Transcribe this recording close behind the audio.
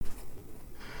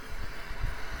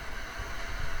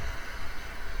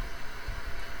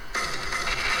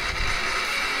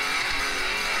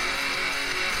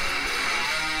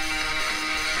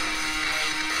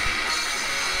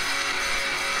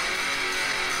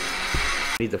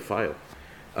Need the file.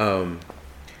 Um,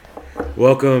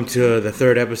 Welcome to the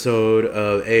third episode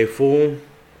of A Fool.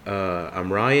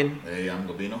 I'm Ryan. Hey, I'm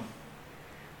Gabino.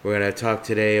 We're gonna talk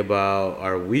today about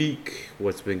our week,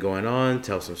 what's been going on,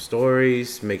 tell some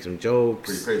stories, make some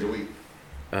jokes. Pretty crazy week.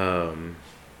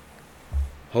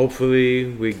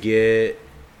 Hopefully, we get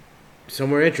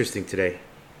somewhere interesting today.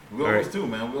 We always do,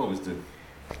 man. We always do.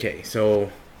 Okay, so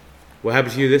what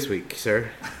happened to you this week, sir?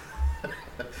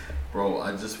 Bro,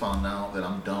 I just found out that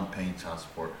I'm done paying child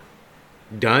support.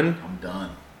 Done? I'm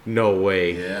done. No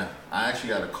way. Yeah. I actually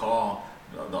got to call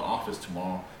the office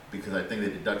tomorrow because I think they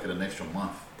deducted an extra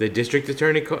month. The district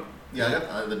attorney called? Yeah, I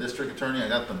got the district attorney. I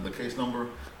got the case number,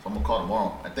 so I'm going to call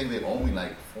tomorrow. I think they owe me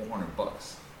like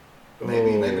 $400.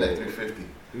 Maybe like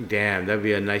 $350. Damn, that'd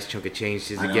be a nice chunk of change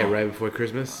to get right before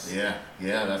Christmas. Yeah,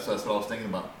 that's what I was thinking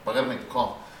about. But I got to make the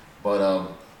call.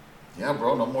 But, yeah,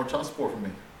 bro, no more child support for me.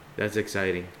 That's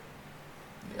exciting.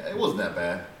 Yeah, it wasn't that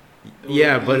bad.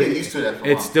 But get used to that for a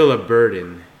it's while. still a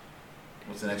burden.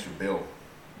 What's an extra bill?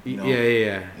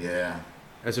 Yeah. Yeah.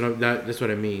 That's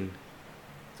what I mean.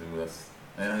 Dude,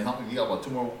 and how you got about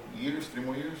 3 more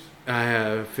years? I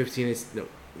have 15.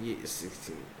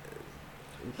 16.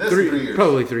 That's 3 years.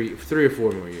 Probably three or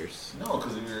 4 more years. No,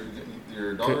 because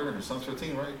your daughter and your son's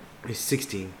 15, right? He's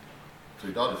 16. So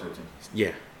your daughter's 15.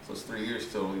 Yeah. So it's 3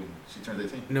 years till she turns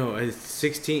 18. No, it's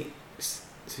 16.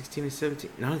 16 and 17.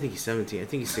 No, I don't think he's 17. I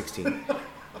think he's 16.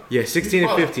 Yeah, 16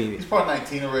 and 15. He's probably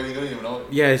 19 already. You don't even know it.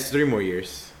 Yeah, it's 3 more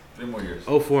years. 3 more years.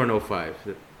 04 and 05.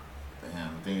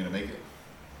 Damn, think you're gonna make it?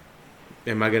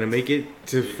 Am I gonna make it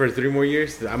for 3 more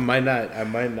years? I might not. You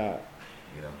know.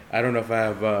 I don't know if I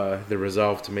have the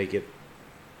resolve to make it.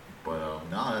 But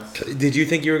no, that's. Did you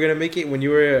think you were gonna make it when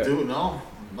you were? Dude, no.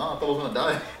 I thought I was gonna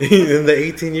die. In the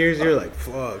 18 years, you're like,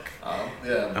 fuck.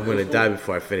 Yeah. I'm gonna die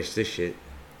before I finish this shit.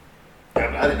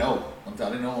 I didn't know. I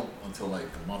didn't know until like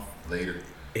a month later.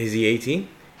 Is he 18?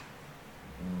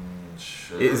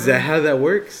 Sure. Is that how that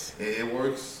works? It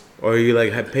works. Or you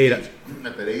like have paid? At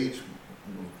that age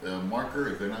marker,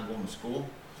 if they're not going to school,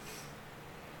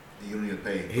 you don't need to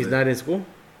pay. He's not in school?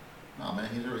 No, man.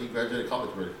 He graduated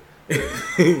college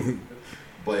already.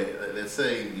 But let's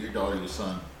say your daughter, your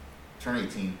son, turn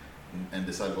 18 and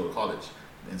decide to go to college.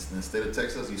 In the state of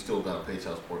Texas, you still got to pay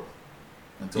child support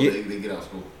until they get out of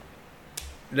school.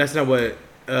 That's not what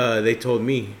they told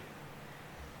me.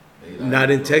 Not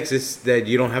in Texas, that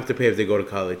you don't have to pay if they go to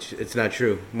college. It's not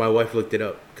true. My wife looked it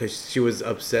up because she was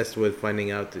obsessed with finding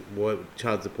out what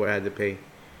child support I had to pay.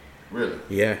 Really?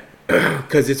 Yeah.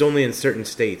 Because it's only in certain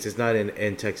states. It's not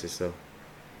in Texas, though.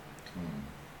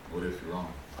 What if you're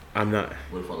wrong? I'm not.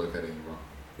 What if I look at it and you're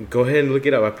wrong? Go ahead and look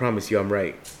it up. I promise you I'm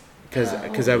right.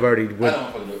 Because I've already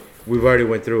we've already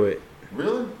went through it.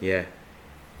 Really? Yeah.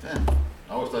 Damn.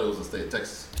 I always thought it was the state of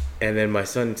Texas. And then my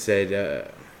son said,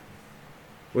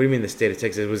 what do you mean the state of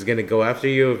Texas was going to go after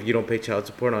you if you don't pay child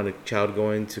support on a child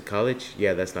going to college?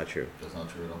 Yeah, that's not true. That's not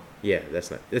true at all. Yeah,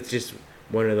 that's not. It's just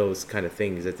one of those kind of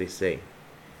things that they say.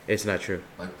 It's not true.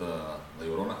 Like the La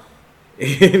Llorona?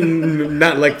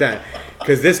 Not like that.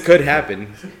 Because this could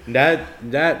happen.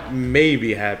 That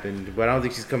maybe happened, but I don't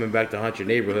think she's coming back to haunt your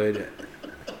neighborhood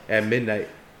at midnight.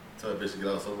 Tell that bitch to get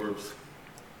out of the suburbs.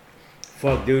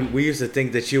 Fuck, dude. We used to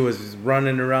think that she was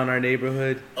running around our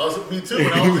neighborhood. Me too,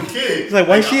 when I was a kid. It's like,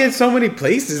 why is she in so many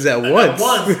places at once?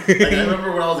 I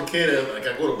remember when I was a kid, like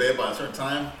I go to bed by a certain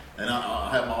time, and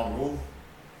I have my own room,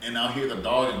 and I'll hear the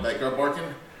dog in the backyard barking.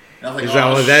 And I was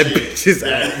like, that bitch is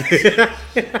out.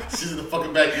 She's in the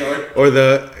fucking backyard. Or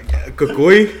the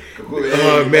kukui.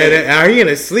 Oh, man. Are you going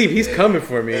to sleep? He's coming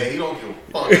for me. Yeah, he don't give a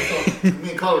fuck. So,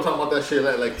 me and Carl were talking about that shit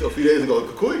like a few days ago.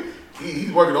 Kukui,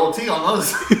 he's working OT on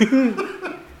us.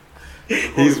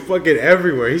 He's fucking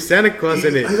everywhere. He's Santa Claus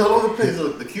in it. He's all over the place.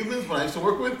 The Cubans, when I used to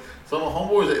work with, some of my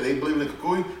homeboys, they believe in the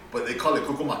kukui, but they call it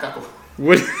cucu macaco.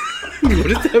 What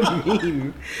does that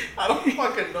mean? I don't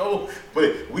fucking know.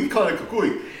 But we call it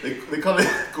kukui. They call it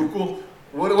cuckoo.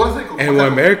 What is it? And when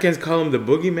Americans call him the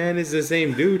boogeyman, it's the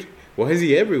same dude. Why is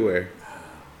he everywhere?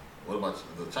 What about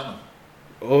the China?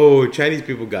 Oh, Chinese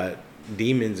people got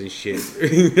demons and shit.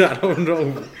 I don't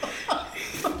know.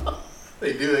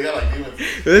 They do. They got like demons.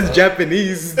 That's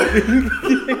Japanese.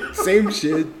 Same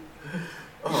shit.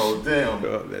 Oh, damn.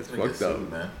 Oh, that's fucked up.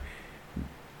 Man.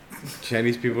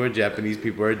 Chinese people or Japanese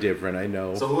people are different, I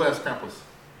know. So who has Krampus?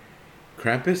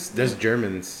 Krampus? That's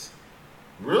Germans.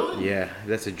 Really? Yeah,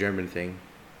 that's a German thing.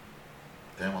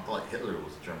 Damn, I thought like Hitler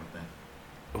was a German thing.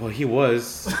 Well, he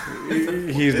was.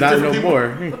 He's not no people. more.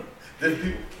 Different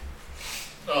people.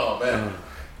 Oh, man.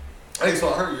 Hey,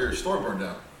 so I heard your store burned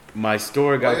down. My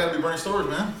store Why you gotta be burning stores,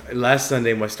 man? Last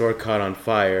Sunday, my store caught on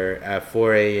fire at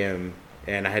 4 a.m.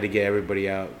 and I had to get everybody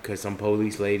out because some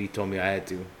police lady told me I had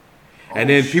to. Oh, And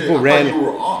then shit. people I ran. thought you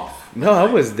were off. No, I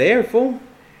was there, fool.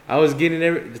 I was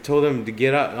told them to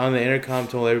get out on the intercom.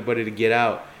 Told everybody to get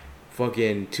out.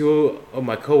 Fucking two of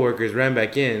my coworkers ran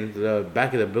back in. The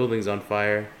back of the building's on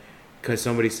fire because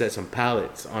somebody set some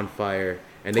pallets on fire,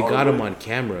 and they got them on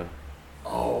camera.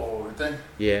 Oh, everything.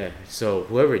 Yeah. So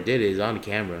whoever did it is on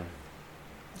camera.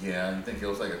 Yeah, you think it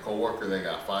was like a coworker that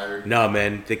got fired? No,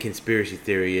 man. The conspiracy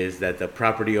theory is that the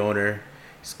property owner,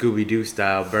 Scooby-Doo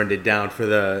style, burned it down for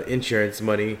the insurance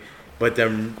money, but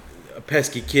them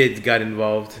pesky kids got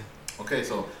involved. Okay,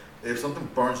 so if something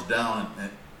burns down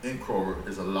in Kroger,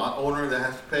 is a lot owner that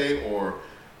has to pay, or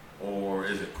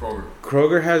is it Kroger?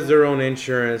 Kroger has their own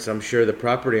insurance. I'm sure the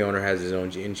property owner has his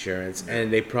own insurance,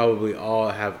 and they probably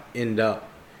all end up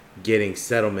getting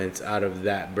settlements out of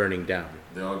that burning down.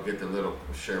 They all get their little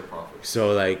share profit.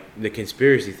 So, like, the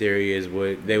conspiracy theory is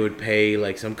they would pay,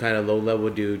 like, some kind of low-level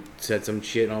dude, set some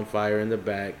shit on fire in the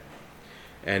back,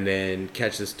 and then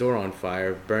catch the store on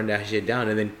fire, burn that shit down,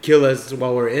 and then kill us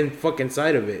while we're in fucking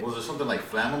side of it. Was there something like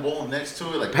flammable next to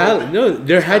it? Like pallet?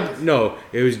 No,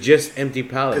 it was just empty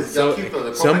pallets. So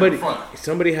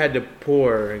somebody had to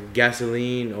pour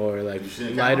gasoline or, like,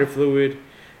 lighter fluid.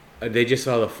 They just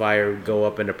saw the fire go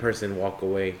up and the person walk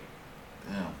away.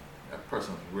 Damn. That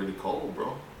person's really cold,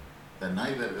 bro. That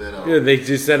night yeah, they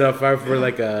just set it on fire for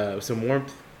like some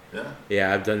warmth. Yeah.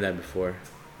 Yeah, I've done that before.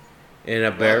 In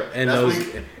a barrel,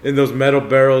 in those metal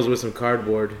barrels with some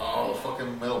cardboard. Oh,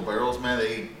 fucking metal barrels,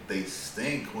 man! They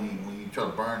stink when you try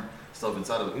to burn stuff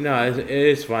inside of it. No,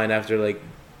 it's fine after like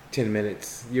 10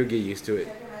 minutes. You'll get used to it.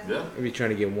 Yeah. If you're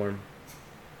trying to get warm.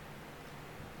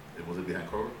 Was it behind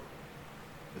Kroger?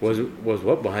 Was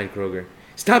what behind Kroger?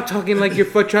 Stop talking like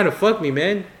you're trying to fuck me,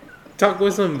 man. Talk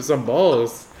with some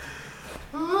balls.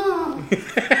 I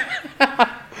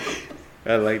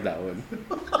like that one.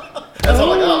 That's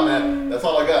all I got, man. That's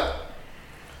all I got.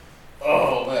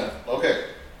 Oh, man. Okay.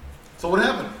 So what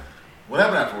happened? What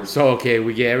happened afterwards? So, okay,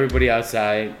 we get everybody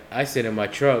outside. I sit in my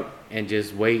truck and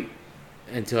just wait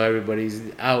until everybody's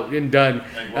out and done.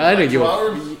 I didn't give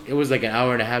hours? It was like an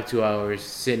hour and a half, 2 hours,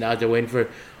 sitting out there waiting for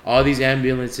all these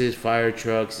ambulances, fire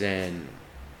trucks, and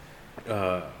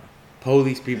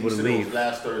police people to leave. It was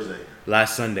last Thursday.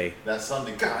 Last Sunday. Last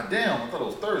Sunday. God damn, I thought it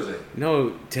was Thursday.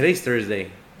 No, today's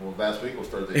Thursday. Well, last week was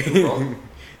Thursday too, bro.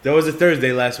 That was a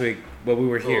Thursday last week, but we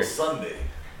were here. It was Sunday.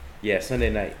 Yeah,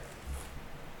 Sunday night.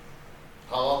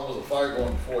 How long was the fire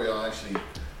going before y'all actually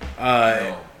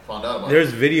found out about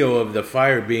There's video of the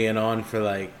fire being on for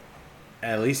like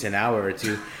at least an hour or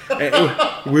two.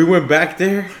 We went back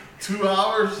there. 2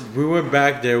 hours? We went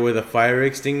back there with a fire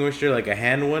extinguisher, like a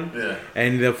hand one. Yeah.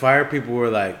 And the fire people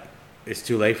were like, it's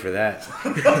too late for that.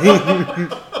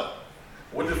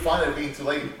 What did you find it being too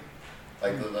late?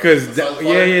 Like because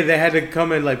they had to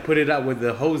come and like put it out with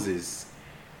the hoses,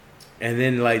 and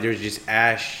then like there's just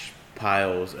ash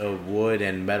piles of wood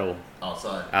and metal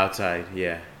outside.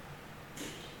 Yeah.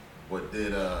 What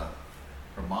did her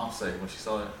mom say when she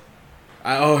saw it?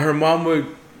 Her mom would.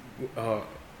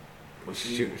 Was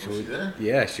she there?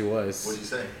 Yeah, she was. What did she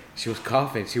say? She was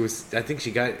coughing. I think she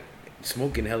got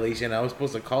smoke inhalation. I was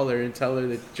supposed to call her and tell her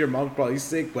that your mom's probably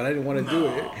sick, but I didn't want to do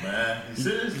it. Oh man, you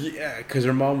serious? Yeah, because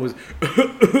her mom was,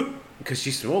 because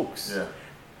she smokes. Yeah.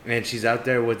 And she's out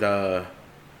there with Why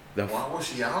was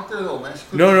she out there though, man?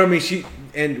 No. I mean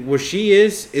where she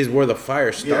is where the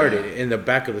fire started in the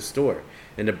back of the store,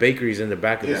 and the bakery's in the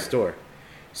back of the store.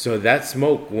 So that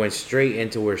smoke went straight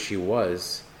into where she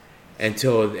was,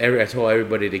 until I told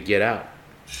everybody to get out.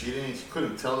 She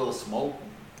couldn't tell it was smoke.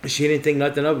 She didn't think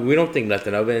nothing of it. We don't think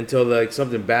nothing of it until like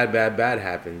something bad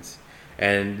happens.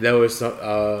 And there was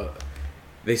some.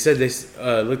 They said they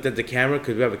looked at the camera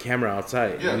because we have a camera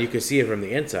outside, and you could see it from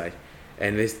the inside.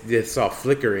 And they saw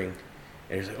flickering,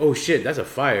 and it's like, oh shit, that's a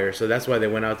fire. So that's why they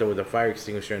went out there with a fire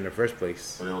extinguisher in the first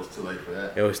place. But it was too late for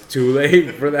that. It was too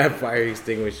late for that fire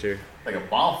extinguisher. Like a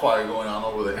bonfire going on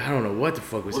over there. I don't know what the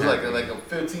fuck was happening. Was it like a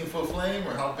 15-foot flame,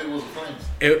 or how big was the flames?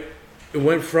 It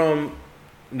went from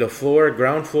the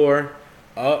ground floor,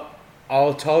 up,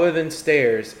 all taller than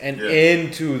stairs, and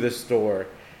into the store.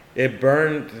 It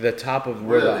burned the top of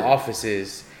where the office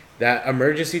is. That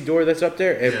emergency door that's up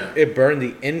there, it burned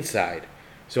the inside.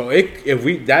 So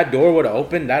if that door would have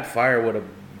opened, that fire would have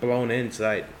blown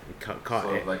inside. Caught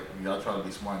so it. Like y'all trying to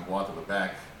be smart and go out to the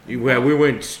back. We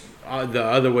went the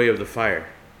other way of the fire.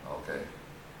 Okay.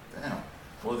 Damn.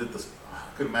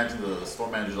 I could imagine the store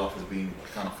manager's office being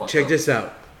kind of fucked up. Check this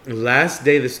out. Last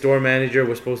day the store manager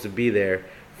was supposed to be there.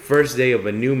 First day of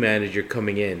a new manager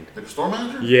coming in. The store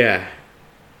manager? Yeah.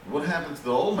 What happened to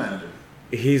the old manager?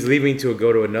 he's leaving to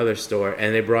go to another store,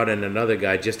 and they brought in another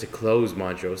guy just to close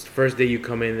Montrose. First day you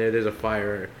come in there's a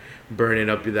fire burning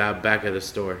up the back of the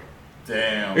store.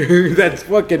 Damn. That's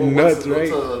fucking nuts,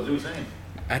 right? What's the dude's name?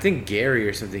 I think Gary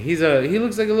or something. He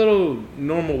looks like a little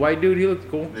normal white dude. He looks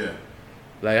cool. Yeah.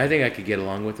 Like, I think I could get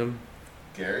along with him.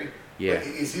 Gary? Yeah. Like,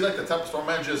 is he like the type of store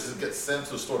manager that gets sent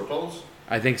to the store to close?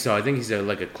 I think so. I think he's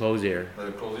like a closier. Like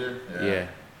a closier? Yeah.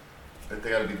 They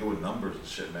gotta be good with numbers and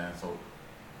shit, man. So.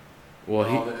 Well,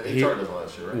 he HR does all that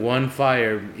shit, right? One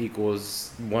fire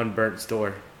equals one burnt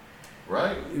store.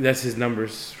 Right? That's his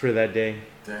numbers for that day.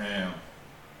 Damn.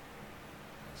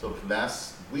 So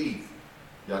last week,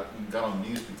 y'all got on the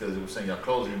news because it was saying y'all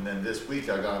closing, and then this week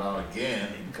I got on again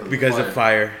because of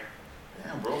fire.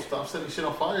 Damn, bro, stop setting shit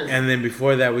on fire. And then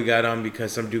before that, we got on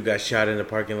because some dude got shot in the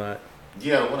parking lot.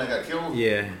 Yeah, when I got killed.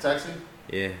 Yeah. In the taxi.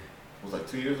 Yeah. It was like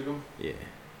 2 years ago. Yeah.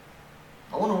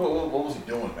 I wonder what was he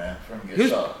doing, man, for him to get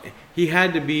shot. He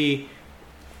had to be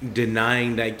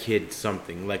denying that kid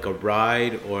something, like a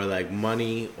ride or like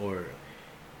money or.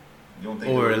 You don't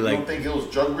think it was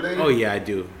drug related? Oh yeah, I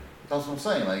do. That's what I'm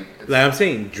saying. Like I'm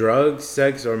saying drugs,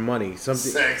 sex, or money,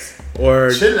 something. Sex.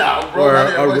 Or chill out, bro. Or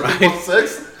a ride.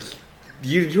 Sex.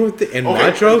 You know what? In okay,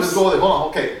 Montrose. Let's go with it. Hold on.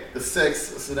 Okay, the sex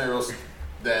scenarios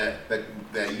that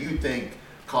you think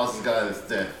causes guys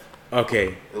death.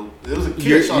 Okay. It was a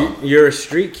kid. You're a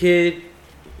street kid.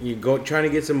 You go trying to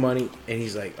get some money, and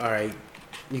he's like, "All right,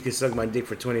 you can suck my dick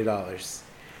for $20."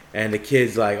 And the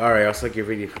kid's like, "All right, I'll suck your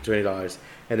dick for $20."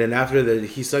 And then after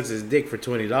he sucks his dick for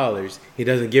 $20, he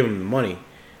doesn't give him the money.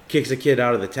 Kicks the kid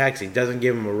out of the taxi. Doesn't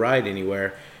give him a ride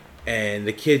anywhere. And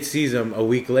the kid sees him a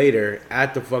week later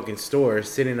at the fucking store,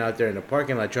 sitting out there in the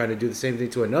parking lot trying to do the same thing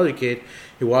to another kid.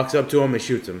 He walks up to him and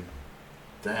shoots him.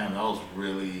 Damn, that was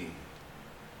really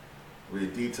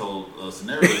detailed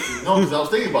scenario. No, because I was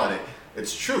thinking about it.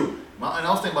 It's true. And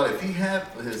I was thinking about it. If he had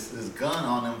his gun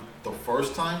on him the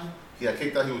first time, he got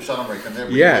kicked out, he would shot him right then.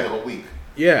 The whole week.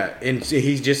 Yeah, and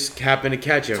he just happened to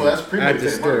catch him so that's at the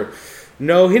store.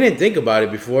 No, he didn't think about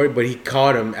it before, but he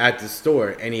caught him at the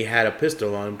store, and he had a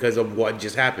pistol on him because of what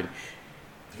just happened.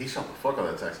 He shot the fuck out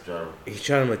of that taxi driver. He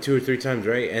shot him like 2 or 3 times,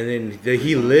 right? And then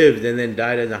he lived and then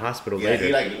died in the hospital later.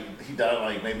 He died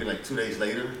like maybe like 2 days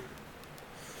later.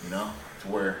 You know, to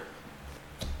where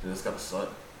they just got the suck.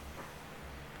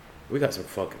 We got some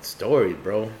fucking stories,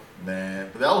 bro. Man,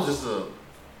 but that was just the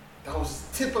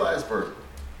tip of the iceberg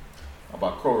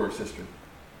about Kroger's history.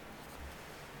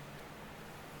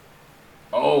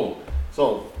 Oh,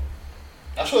 so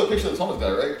I showed a picture of this homeless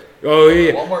guy, right? Oh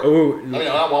yeah. Walmart.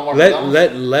 Not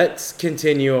Walmart. Let's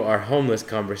continue our homeless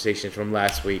conversation from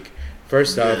last week.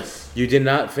 First off, you did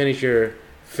not finish your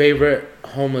favorite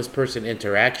homeless person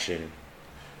interaction.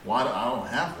 Why? I don't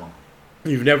have one.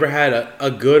 You've never had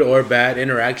a good or bad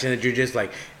interaction that you're just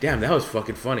like, damn, that was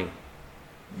fucking funny.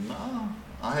 No,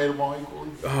 I hate them all equally.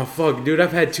 Oh fuck, dude,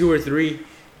 I've had 2 or 3.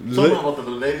 Talking about the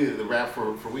lady that rap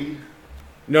for weed.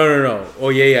 No. Oh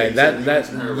yeah.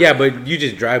 Yeah, but you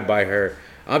just drive by her.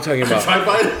 I'm talking about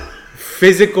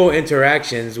physical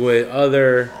interactions with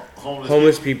other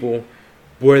homeless people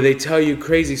where they tell you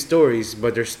crazy stories,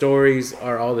 but their stories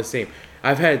are all the same.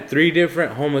 I've had 3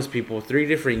 different homeless people, 3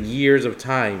 different years of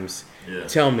times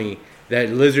tell me that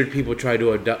lizard people try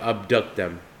to abduct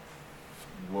them.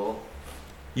 Well,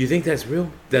 you think that's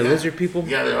real? That lizard people?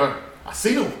 Yeah, they are. I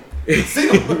see them. I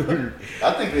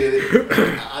think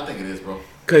it is, bro.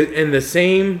 Cause in the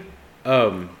same,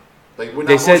 like we're not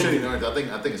they said,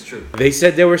 I think it's true. They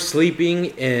said they were sleeping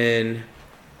in.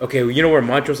 Okay, you know where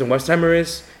Montrose and Westheimer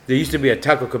is? There used to be a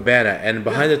Taco Cabana, and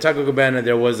behind the Taco Cabana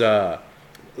there was an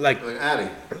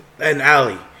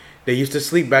alley. They used to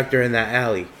sleep back there in that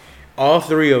alley. All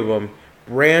 3 of them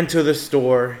ran to the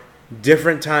store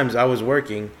different times. I was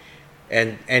working,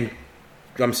 and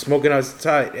I'm smoking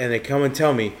outside, and they come and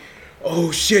tell me,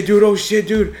 "Oh shit,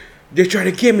 dude! They're trying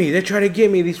to get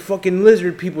me. These fucking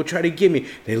lizard people try to get me.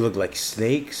 They look like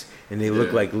snakes and they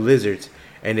look like lizards,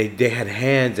 and they had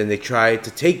hands and they tried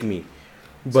to take me."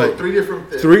 But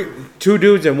so 2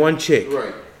 dudes and 1 chick.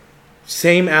 Right.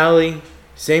 Same alley,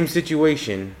 same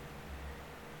situation,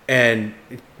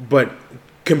 but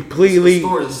completely the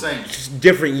story is the same.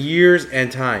 Different years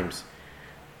and times.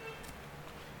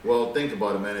 Well, think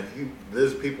about it, man. If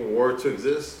these people were to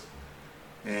exist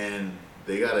and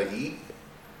they gotta eat,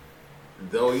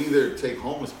 they'll either take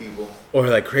homeless people or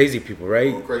like crazy people,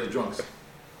 right? Or crazy drunks.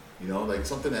 You know, like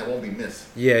something that won't be missed.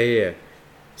 Yeah.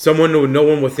 Someone who no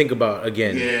one will think about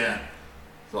again. Yeah.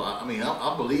 So I mean,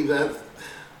 I believe that.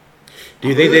 Do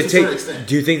you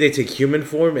think they take human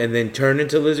form and then turn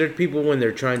into lizard people when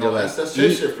they're trying to that's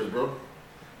shapeshifters, bro.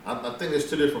 I think there's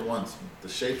 2 different ones: the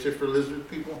shapeshifter lizard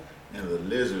people and the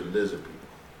lizard people.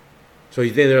 So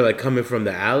you think they're like coming from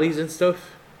the alleys and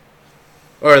stuff,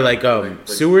 or like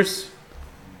sewers?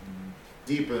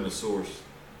 Deeper in the sewers,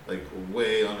 like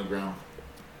way underground.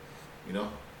 You know.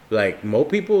 Like mole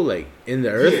people, like in the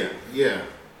earth. Yeah,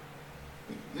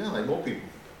 like mole people,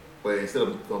 but instead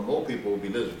of the mole people, will be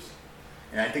lizards.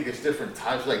 And I think there's different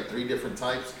types, like 3 different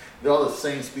types. They're all the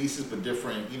same species, but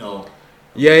different, you know.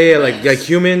 Yeah, like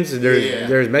humans.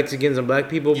 There's Mexicans and black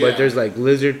people, but there's like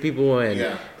lizard people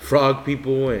and frog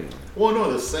people and. Well,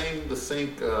 no, the same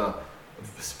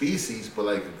species, but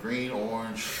like a green,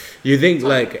 orange. You think type.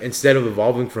 Like instead of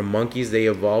evolving from monkeys, they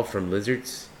evolved from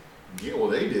lizards? Yeah, well,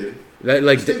 they did.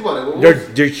 Like think about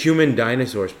it. They're human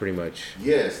dinosaurs, pretty much.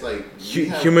 Yes, like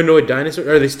humanoid dinosaurs.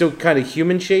 Are they still kind of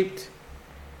human shaped,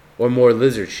 or more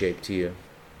lizard shaped to you?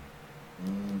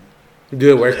 Do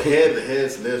they wear? The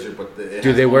head's lizard, but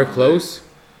do they wear clothes?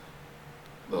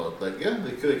 No, like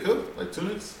they could like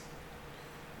tunics.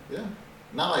 Yeah,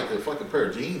 not like a fucking pair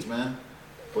of jeans, man.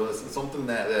 But it's something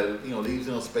that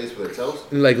leaves space for their toes.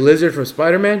 Like Lizard from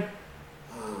Spider-Man.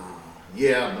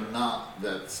 Yeah, but not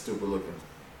that stupid looking.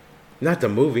 Not the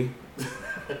movie.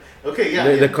 Okay,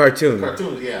 yeah. The cartoon. The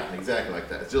cartoons, yeah, exactly like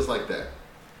that. It's just like that.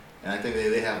 And I think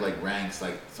they have like ranks.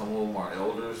 Like some of them are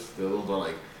elders. The other ones are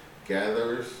like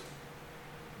gatherers.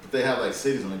 But they have like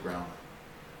cities on the ground.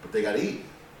 But they gotta eat.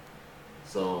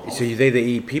 So you think they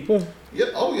eat people? Yeah.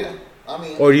 Oh yeah. I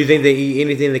mean. Or do you think they eat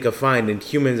anything they could find, and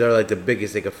humans are like the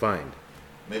biggest they could find?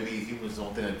 Maybe humans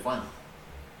don't think they can find.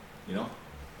 You know.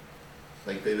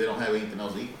 Like they don't have anything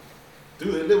else to eat.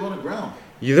 Dude, they live on the ground.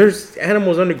 There's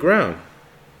animals underground.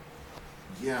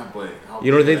 Yeah, but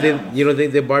you don't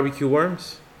think they barbecue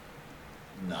worms?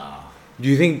 Nah. Do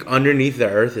you think underneath the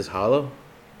earth is hollow?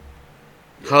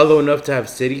 Yes. Hollow enough to have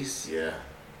cities? Yeah.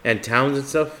 And towns and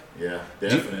stuff? Yeah,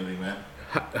 definitely, man.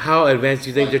 How advanced do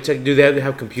you think they're tech? Do they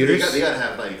have computers? They gotta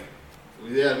have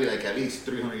they gotta be like at least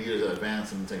 300 years of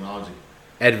advance in technology.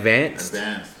 Advanced.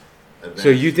 So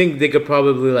you think they could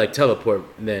probably like teleport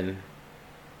then?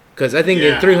 Because I think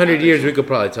in 300 years we could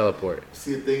probably teleport.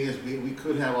 See, the thing is, we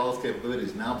could have all those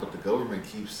capabilities now, but the government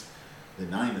keeps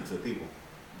denying it to the people.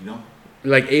 You know?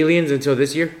 Like aliens until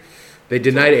this year? They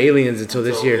denied aliens until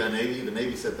this year. The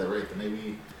Navy said that, right? The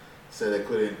Navy said they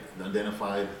couldn't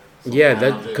identify. Yeah,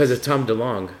 that because of Tom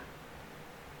DeLonge.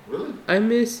 Really? I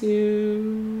miss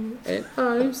you, and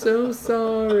I'm so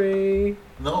sorry.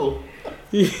 No.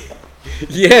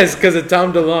 Yes, because of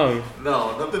Tom DeLonge.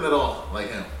 No, nothing at all like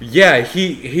him. Yeah,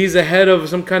 he's a head of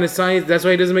some kind of science. That's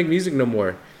why he doesn't make music no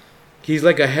more. He's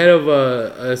like a head of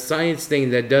a science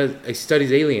thing that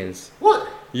studies aliens. What?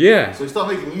 Yeah. So he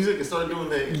started making music and started doing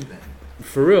that.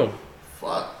 For real.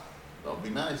 Fuck. That would be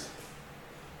nice.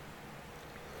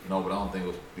 No, but I don't think it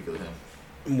was because of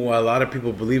him. Well, a lot of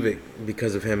people believe it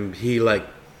because of him. He like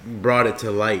brought it to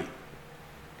light.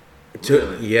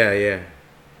 Really? Yeah.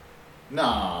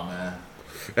 Nah, man.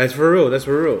 That's for real. I'm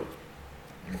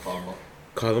gonna call him up.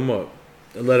 Call him up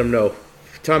and let him know.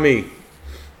 Tommy.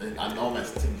 I know him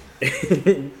as Timmy.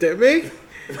 Timmy?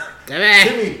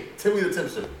 Timmy the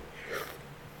Timster.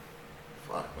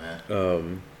 Fuck,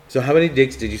 man. So how many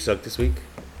dicks did you suck this week?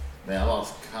 Man, I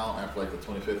lost count after like the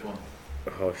 25th one.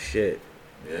 Oh shit.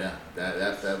 Yeah,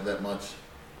 that much.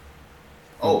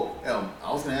 Oh,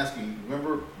 I was gonna ask you.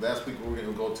 Remember last week we were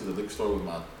gonna go to the liquor store with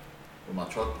my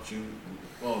truck,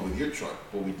 but with your truck,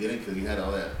 but we didn't because you had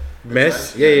all that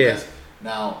mess. Yeah. Mess.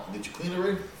 Now, did you clean it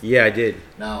already? Yeah, I did.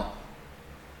 Now,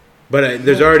 but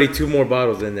there's already 2 more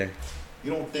bottles in there.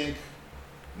 You don't think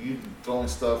you throwing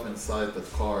stuff inside the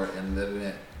car and letting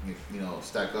it,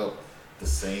 stack up the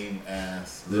same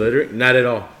as littering? Not at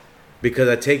all, because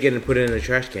I take it and put it in a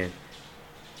trash can.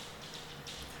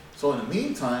 So in the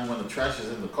meantime, when the trash is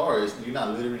in the car, you're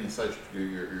not littering inside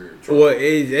your truck. Well,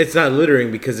 it's not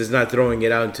littering because it's not throwing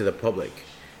it out into the public.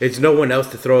 It's no one else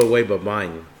to throw it away but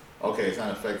mine. Okay, it's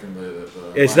not affecting the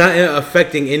it's not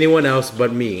affecting anyone else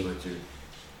but me. But you.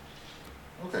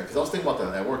 Okay, because I was thinking about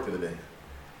that at work the other day.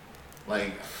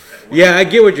 Like. Yeah, I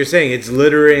get what you're saying. It's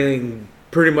littering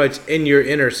pretty much in your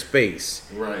inner space.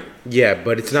 Right. Yeah,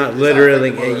 but it's not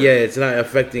littering. It's not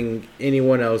affecting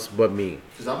anyone else but me.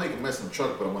 Because I make a mess in the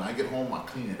truck, but when I get home, I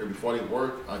clean it. Or before I leave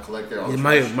work, I collect it.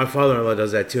 My father-in-law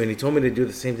does that too, and he told me to do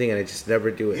the same thing, and I just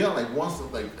never do it. Yeah, like once,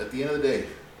 like at the end of the day,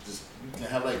 just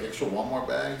have extra Walmart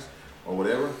bags or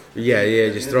whatever. Yeah,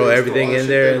 just throw everything in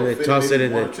there and then toss it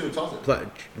in the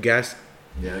gas.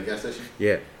 Yeah, the gas station.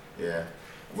 Yeah. Yeah.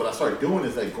 What I started doing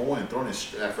is going and throwing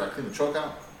it after I clean the truck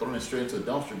out, throwing it straight into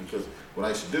the dumpster because what I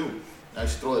used to do, I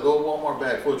used to throw that old Walmart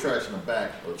bag full of trash in the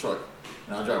back of the truck.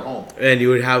 And I'll drive home. And you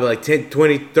would have like 10,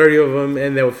 20, 30 of them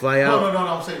and they would fly out? No,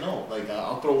 I'm saying no. Like,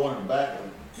 I'll throw one in the back,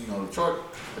 the truck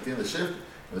at the end of the shift,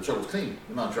 and the truck was clean.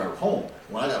 Then I drive home.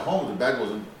 When I got home, the bag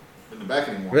wasn't in the back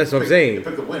anymore. That's what I'm saying. It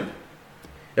picked up wind.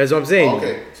 That's what I'm saying.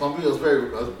 Okay, so I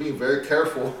was being very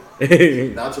careful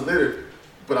not to litter,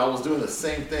 but I was doing the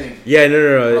same thing. Yeah, no.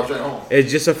 When I was driving home. It's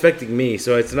just affecting me,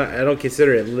 so it's not. I don't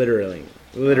consider it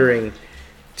littering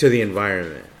to the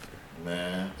environment.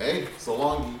 Man, hey, so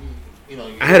long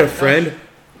I had a friend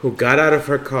who got out of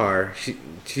her car. She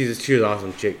was an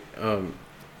awesome chick.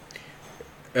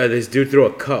 This dude threw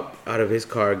a cup out of his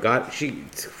car. She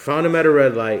found him at a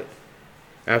red light.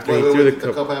 After he threw the cup. Did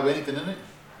the cup have anything in it?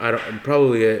 I don't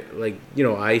probably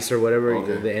ice or whatever.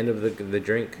 Okay. The end of the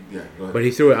drink. Yeah, go ahead. But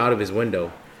he threw it out of his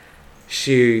window.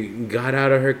 She got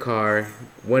out of her car,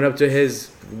 went up to his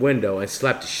window, and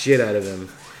slapped the shit out of him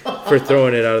for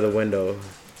throwing it out of the window.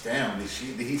 Damn, did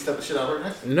he slap the shit out of her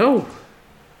next? No.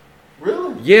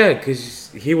 Really? Yeah,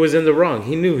 because he was in the wrong.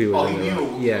 He knew he was in the wrong. Oh,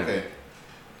 he knew? Yeah. Okay.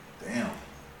 Damn.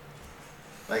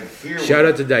 Like here. Shout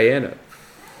out to Diana.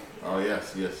 Oh,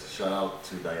 yes. Shout out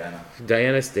to Diana.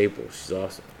 Diana Staples. She's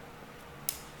awesome.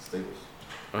 Staples.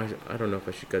 I don't know if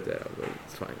I should cut that out, but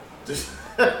it's fine.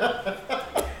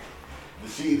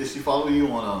 Did she follow you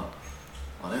on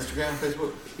Instagram,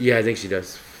 Facebook? Yeah, I think she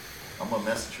does. I'm gonna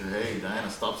message her. Hey, Diana,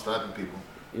 stop slapping people.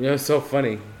 It's so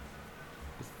funny.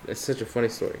 It's such a funny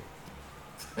story.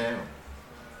 Damn.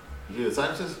 You hear the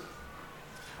silences?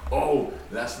 Oh,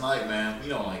 last night, man.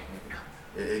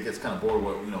 It gets kind of bored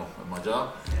with at my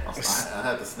job. I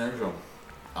had the snare drum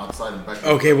outside and back.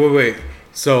 Okay, wait.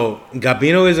 So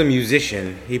Gabino is a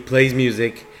musician. He plays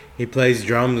music. He plays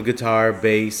drums, guitar,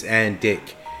 bass, and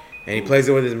dick, and he plays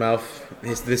it with his mouth.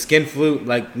 The skin flute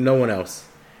like no one else.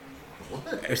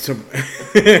 What? So,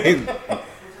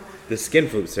 the skin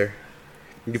flute, sir.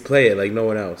 You play it like no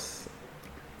one else.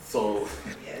 So.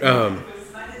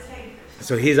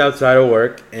 So he's outside of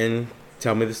work, and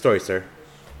tell me the story, sir.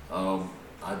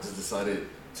 I just decided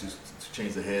to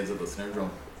change the heads of the snare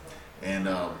drum, and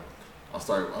I'll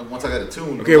start once I got a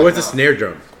tune. Okay, what's a snare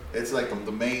drum? It's like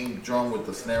the main drum with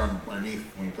the snare underneath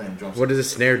when you're playing drums. What does a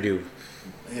snare do?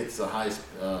 It's the highest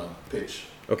pitch.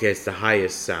 Okay, it's the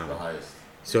highest sound. The highest.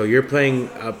 So you're playing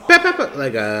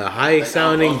like a high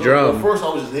sounding drum. Well, first,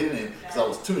 I was just hitting it because I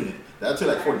was tuning it. That took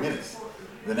like 40 minutes.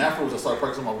 Then afterwards, I started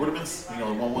practicing my rudiments.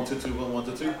 1 1 2 2 1 1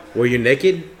 2 2. Were you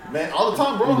naked? Man, all the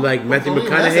time, bro. Like Matthew Don't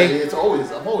even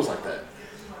McConaughey? I'm always like that.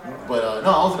 But no,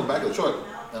 I was in the back of the truck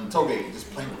and tailgate just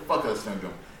playing the fuck out of the snare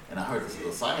drum, and I heard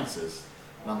the silences,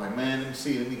 and I'm like, man, let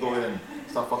me go ahead and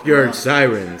stop fucking. You around. heard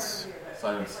sirens.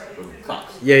 Sirens, the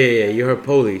cops. Yeah. You heard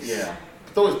police. Yeah,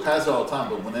 it's always pass it all the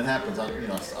time, but when it happens, I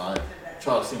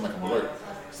try to seem like I'm alert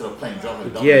instead of playing drum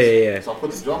with dummies. Yeah. So I put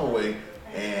the drum away,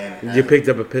 and You picked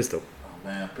up a pistol.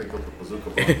 Man, I picked up the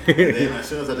bazooka, bro. And then as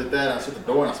soon as I did that, I shut the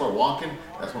door and I started walking.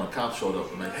 That's when a cop showed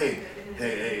up. I'm like, hey,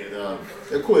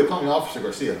 they're cool. They call me Officer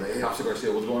Garcia. Like, hey, Officer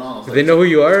Garcia, what's going on? I was Do like, they know who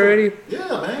you are already? Yeah,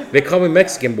 man. They call me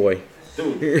Mexican boy.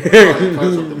 Dude,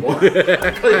 something, boy.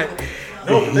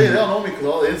 No, but they don't know me because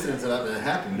all the incidents that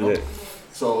happened, Yeah.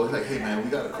 So it's like, hey, man, we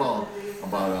got a call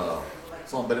about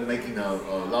someone been making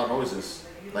loud noises,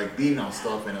 like beating on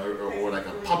stuff or like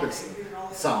a puppet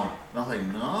sound. And I was like,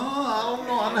 no, I don't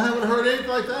know. I haven't heard anything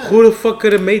like that. Who the fuck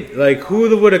could have made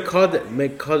who would have called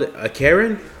it a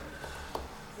Karen?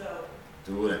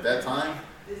 Dude, at that time,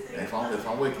 if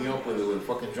I'm waking up with a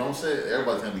fucking drum set,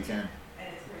 everybody's gonna be Karen.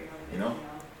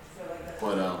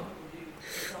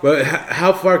 But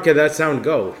how far can that sound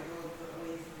go?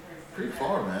 pretty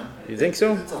far, man. You think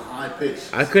so? It's a high pitch.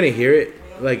 I couldn't hear it.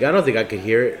 I don't think I could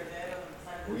hear it.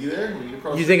 Were you there? Were you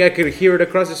across? You think I could hear it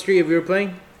across the street if we were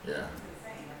playing? Yeah.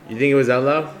 You think it was that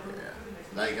loud? Yeah.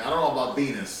 Like, I don't know about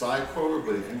being inside Kroger,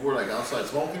 but if you were like outside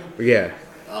smoking, Yeah.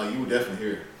 you would definitely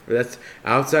hear it. That's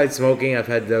outside smoking. I've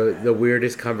had the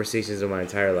weirdest conversations of my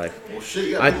entire life. Well, shit,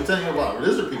 you got people telling you about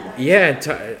lizard people. Yeah,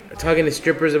 talking to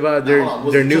strippers about their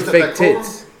Was their it new just at fake that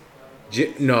Kroger?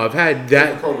 tits. No, I've had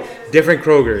that Different Krogers. different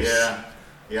Krogers.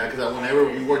 Yeah, because whenever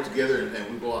we work together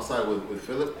and we go outside with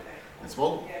Philip and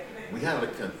smoke, we have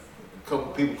like a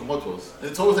couple people come up to us. And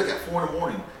it's always like at 4 in the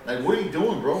morning. Like, what are you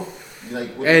doing, bro?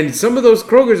 And some of those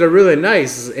Krogers are really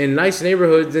nice in nice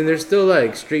neighborhoods, and there's still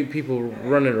like street people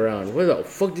running around. Where the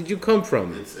fuck did you come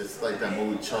from? It's like that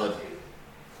movie Chud.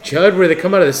 Chud, where they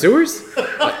come out of the sewers?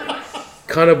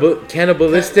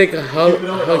 Cannibalistic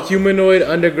humanoid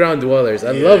underground dwellers.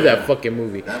 I love that fucking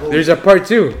movie. There's a part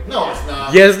 2. No, it's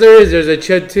not. Yes, there is. There's a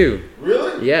Chud 2.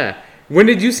 Really? Yeah. When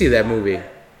did you see that movie?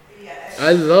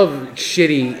 I love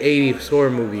shitty 80s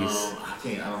horror movies. I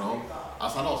don't know.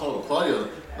 I know I saw it with Claudia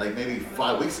like maybe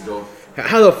 5 weeks ago.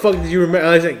 How the fuck did you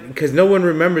remember? Because no one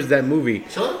remembers that movie.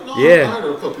 Chud? No, Yeah. I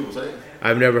heard a couple people say it.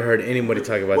 I've never heard anybody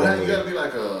talk about that You movie. gotta be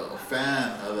like a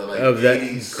fan of the That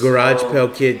 80s Garage horror. Pale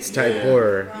Kids type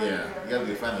horror. Yeah, you gotta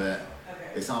be a fan of that.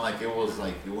 It sounded like it was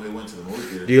like when we went to the movie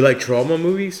theater. Do you like trauma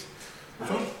movies? Which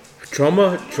one?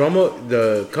 Trauma,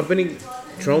 the company,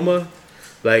 Trauma,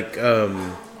 like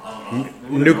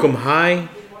Nukem High,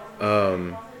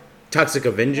 Toxic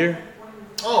Avenger.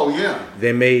 Oh yeah.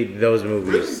 They made those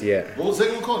movies. Really? Yeah. What was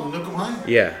that one called? Nukem High?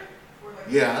 Yeah.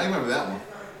 Yeah, I remember that one.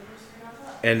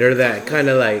 And they're that kind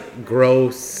of like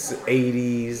gross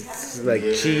 80s, like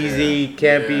cheesy,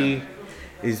 campy.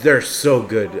 They're so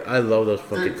good. I love those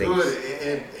fucking They're things.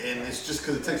 good, and it's just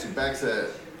because it takes you back to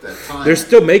that time. They're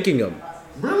still making them.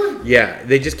 Really? Yeah,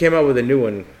 they just came out with a new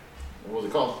one What was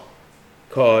it called?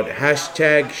 called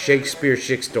 #Shakespeare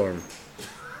Shitstorm.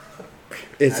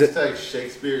 It's Hashtag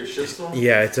Shakespeare Shitstorm?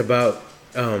 yeah, it's about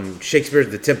Shakespeare's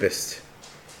The Tempest,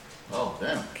 Oh,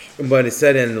 damn. but it's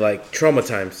set in like trauma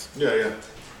times. Yeah, yeah.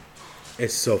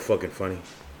 It's so fucking funny.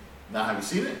 Now, have you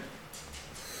seen it?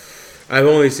 I've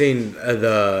only seen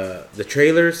the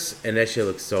trailers, and that shit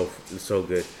looks so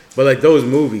good. But like those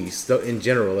movies, in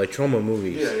general, like trauma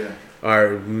movies, Yeah.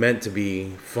 are meant to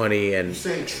be funny and You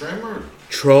saying Tremor?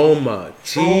 trauma.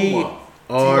 TROMA.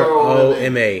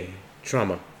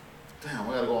 Trauma. Damn,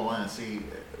 we gotta go online and see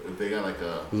if they got like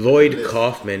a Lloyd list.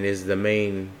 Kaufman is the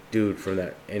main dude from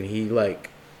that, and he like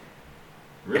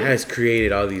Really? has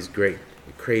created all these great,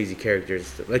 crazy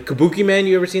characters. Like Kabuki Man,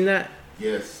 you ever seen that?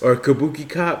 Yes. Or Kabuki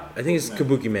Cop? I think it's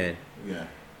Kabuki Man. Yeah.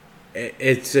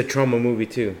 It's a trauma movie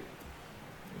too.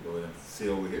 Go ahead and see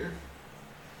over here.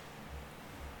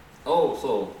 Oh,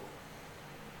 so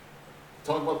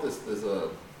talk about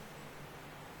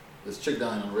this chick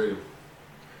dying on the radio.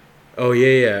 Oh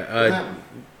yeah. What happened?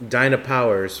 Dinah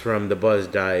Powers from The Buzz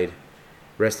died.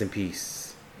 Rest in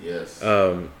peace. Yes.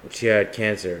 She had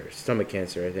cancer, stomach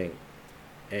cancer, I think,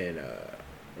 and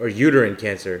or uterine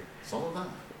cancer, Some of that.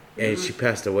 and she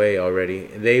passed away already.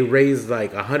 They raised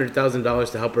like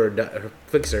 $100,000 to help her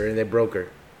fix her, and they broke her.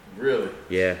 Really?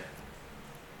 Yeah.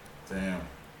 Damn.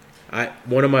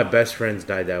 One of my best friends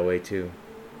died that way too.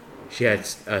 She had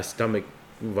a stomach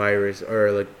virus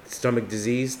or like stomach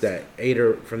disease that ate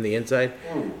her from the inside,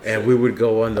 Ooh, and we would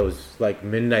go on those like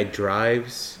midnight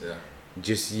drives. Yeah.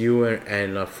 Just you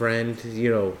and a friend,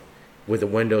 with the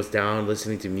windows down,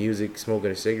 listening to music,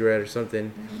 smoking a cigarette or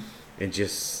something, and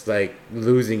just like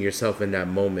losing yourself in that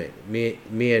moment. Me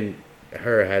and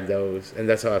her had those, and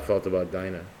that's how I felt about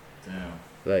Dinah. Damn.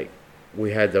 Like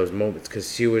we had those moments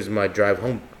because she was my drive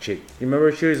home chick. You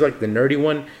remember she was like the nerdy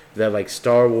one that like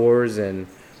Star Wars and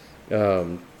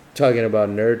talking about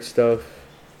nerd stuff.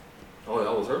 Oh,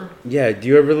 that was her? Yeah. Do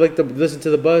you ever listen to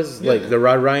the Buzz, Yeah. like the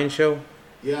Rod Ryan show?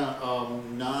 Yeah,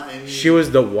 not any. She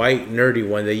was the white nerdy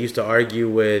one that used to argue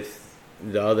with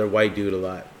the other white dude a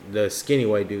lot. The skinny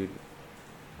white dude.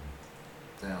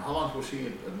 Damn, how long was she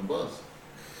in the Buzz?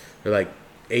 For like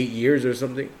 8 years or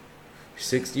something.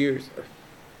 6 years.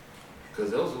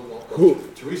 Because there was Who?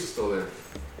 Teresa's still there.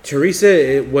 Teresa,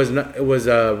 it was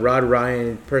a Rod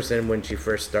Ryan person when she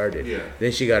first started. Yeah.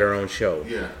 Then she got her own show.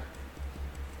 Yeah.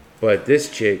 But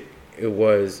this chick, it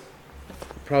was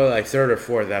probably like third or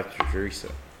fourth after Teresa.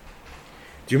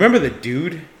 Do you remember the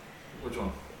dude? Which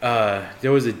one?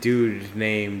 There was a dude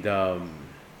named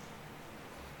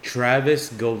Travis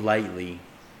Golightly,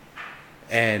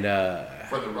 and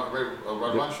For the Rod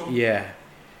Ryan show? yeah,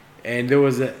 and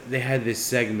they had this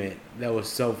segment that was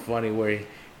so funny where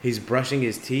he's brushing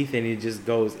his teeth and he just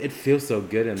goes, "It feels so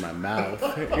good in my mouth,"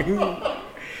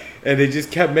 and they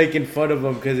just kept making fun of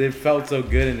him because it felt so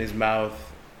good in his mouth,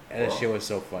 and that shit was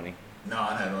so funny. No,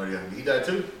 I had no idea. He died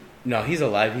too? No, he's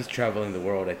alive. He's traveling the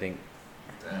world, I think.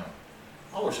 Damn.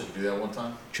 I wish I could do that one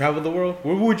time. Travel the world?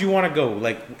 Where would you want to go?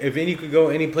 Like, if you could go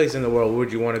any place in the world, where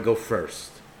would you want to go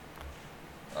first?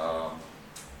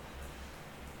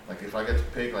 Like if I get to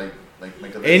pick, like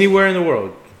make a list. Anywhere in the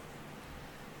world.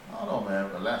 I don't know, man.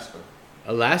 Alaska.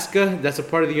 Alaska? That's a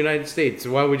part of the United States.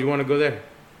 So why would you want to go there?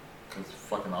 Cause it's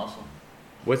fucking awesome.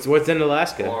 What's in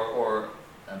Alaska? Or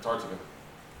Antarctica.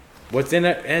 What's in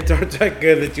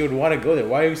Antarctica that you would want to go there?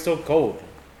 Why are you so cold?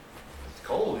 It's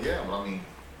cold, yeah, but I mean,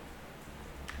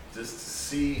 just to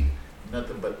see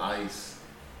nothing but ice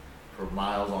for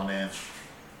miles on end,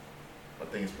 I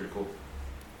think it's pretty cool.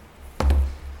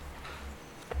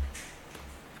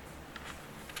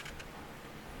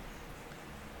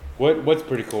 What's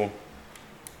pretty cool?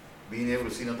 Being able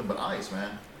to see nothing but ice,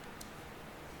 man.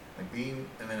 Like being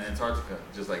in Antarctica,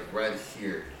 just like right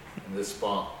here in this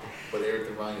spot, but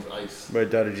everything around is ice. My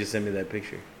daughter just sent me that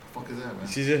picture. The fuck is that, man?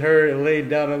 She's just her laid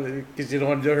down on because she don't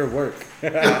want to do her work.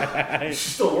 She's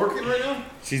still working right now?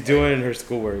 She's doing her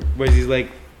schoolwork, but she's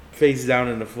like face down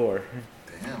on the floor.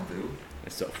 Damn, dude.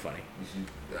 It's so funny. You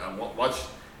should, watch.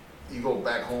 You go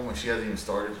back home and she hasn't even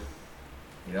started.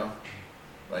 You know,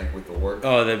 like with the work.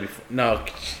 Oh, that'd be no.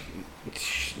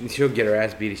 She'll get her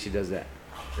ass beat if she does that.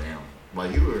 Damn. By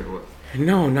you or what?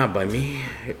 No, not by me.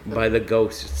 By the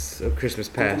ghosts of Christmas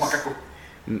past.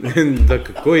 The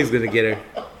Kukui's gonna get her.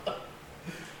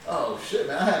 Oh shit,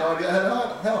 man! I had no idea. I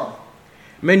had hell.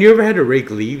 Man, you ever had to rake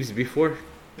leaves before?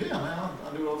 Yeah, man.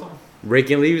 I do it all the time.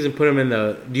 Raking leaves and put them in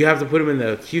the. Do you have to put them in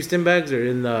the Houston bags or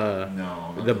in the?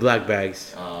 No. The black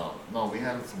bags. No, we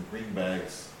have some green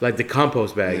bags. Like the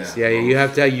compost bags. Yeah, you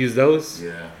have to use those.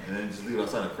 Yeah, and then just leave it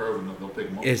outside the curb and they'll pick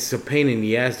them up. It's a pain in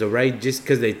the ass though, right? Just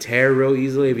because they tear real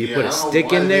easily if you put a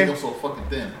stick in there. there. So fucking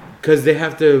thin. Because they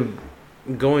have to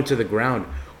go into the ground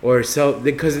or sell.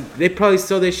 Because they probably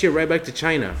sell their shit right back to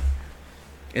China.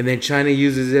 And then China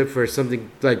uses it for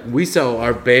something like we sell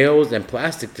our bales and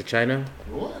plastic to China.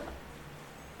 What?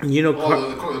 You know,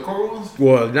 the Kroger ones?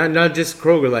 Well, not just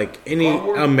Kroger, like any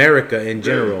America in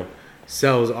general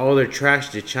sells all their trash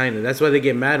to China. That's why they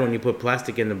get mad when you put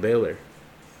plastic in the baler.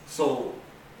 So,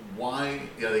 why?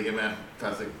 Yeah, they get mad.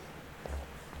 Plastic.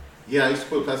 Yeah, I used to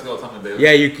put plastic all the time in baler.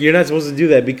 Yeah, you're not supposed to do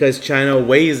that because China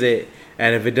weighs it,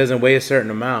 and if it doesn't weigh a certain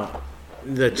amount,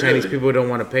 the Chinese people don't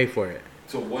want to pay for it.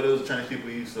 So what do the Chinese people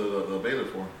use the baler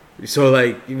for? So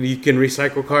like you can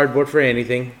recycle cardboard for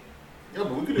anything. Yeah,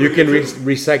 but we could. You can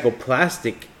recycle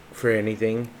plastic for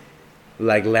anything,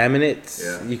 like laminates.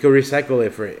 Yeah. You can recycle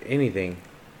it for anything.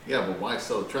 Yeah, but why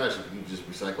sell trash if you just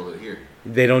recycle it here?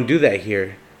 They don't do that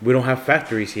here. We don't have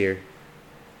factories here,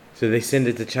 so they send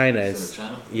it to China. Send it to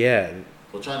China? Yeah.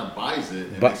 So China buys it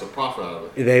and makes a profit out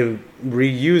of it. They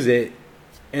reuse it,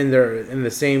 and they're in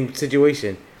the same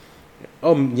situation.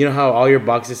 Oh, you know how all your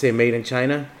boxes say "Made in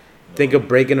China"? No. Think of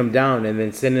breaking them down and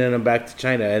then sending them back to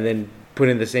China, and then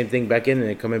putting the same thing back in and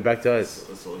then coming back to us.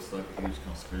 So it's like a huge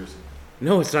conspiracy.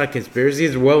 No, it's not a conspiracy.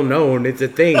 It's well known. It's a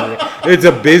thing. It's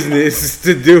a business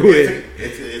to do it.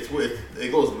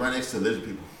 It goes right next to lizard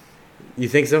people. You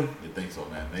think so? You think so,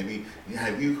 man? Maybe.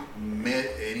 Have you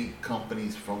met any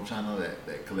companies from China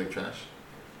that collect trash?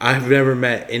 I've never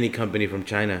met any company from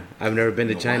China. I've never been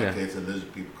to China. Okay, it's a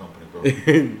lizard people company, bro.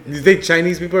 You think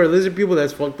Chinese people are lizard people?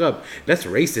 That's fucked up. That's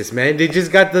racist, man. They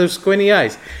just got those squinty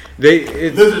eyes.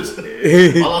 Lizards.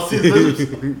 All I see is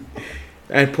lizards.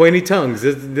 And pointy tongues.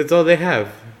 That's all they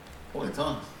have. Pointy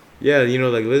tongues? Yeah, you know,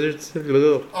 like lizards.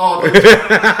 Oh, you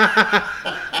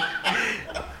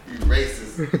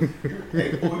racist.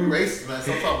 Hey, you racist, man.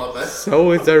 Stop talking about that.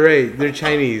 So it's alright. They're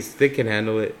Chinese. They can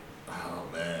handle it. Oh,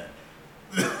 man.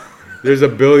 There's a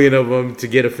billion of them to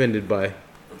get offended by. I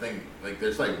think, like,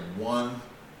 there's like one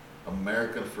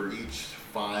American for each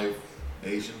 5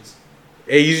 Asians.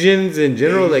 Asians in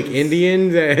general, like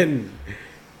Indians and...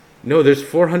 No, there's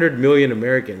 400 million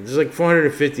Americans. There's like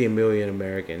 450 million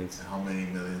Americans. How many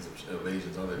millions of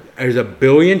Asians are there? There's a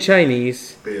billion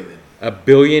Chinese. Billion. A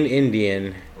billion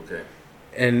Indian. Okay.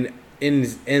 And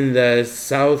in the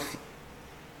South...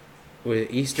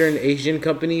 with Eastern Asian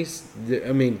countries,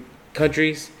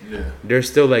 Yeah. there's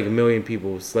still like a million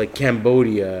people. It's like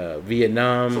Cambodia,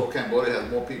 Vietnam. So Cambodia has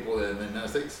more people than the United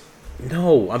States?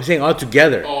 No, I'm saying all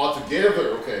together. Oh, all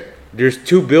together? Okay. There's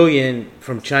 2 billion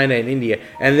from China and India.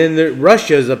 And then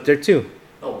Russia's up there too.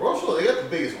 No, Russia, they got the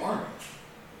biggest army.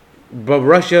 But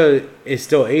Russia is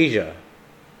still Asia.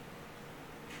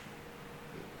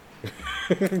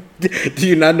 Do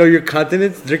you not know your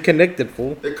continents? They're connected,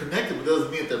 fool. They're connected, but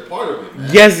doesn't mean they're part of it, man.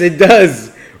 Yes, it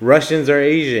does. Russians are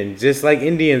Asian, just like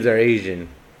Indians are Asian.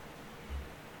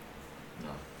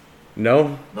 No.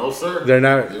 No? No, sir. They're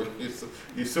not.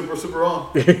 You're super, super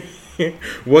wrong.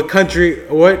 What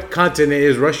continent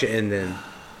is Russia in then?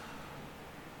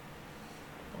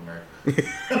 America.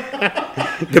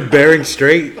 The Bering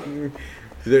Strait?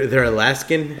 They're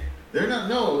Alaskan? They're not,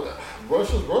 no.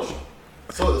 Russia's Russia.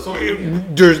 So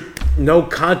There's no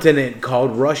continent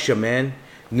called Russia, man.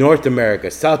 North America,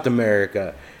 South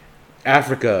America,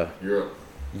 Africa,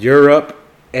 Europe,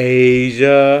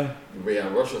 Asia.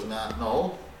 Yeah, Russia's not.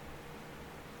 No.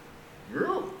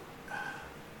 Europe.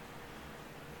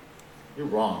 You're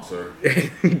wrong, sir.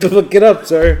 Look it up,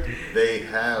 sir. They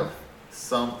have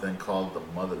something called the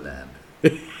motherland.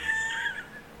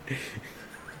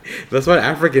 That's what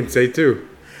Africans say too.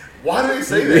 Why do they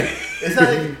say that? It's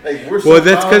not like we're so well,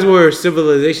 that's because where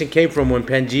civilization came from when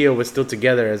Pangea was still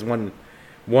together as one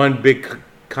big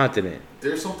continent.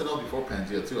 There's something else before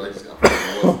Pangea too. I just got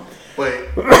but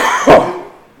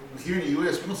here in the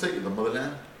U.S., we don't say the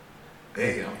motherland.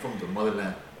 Hey, I'm from the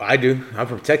motherland. I do. I'm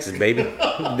from Texas, baby.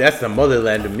 That's the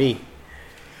motherland to me.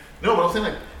 No, but I'm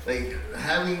saying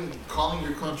like calling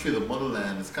your country the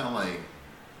motherland is kind of like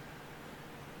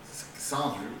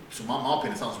sounds, to my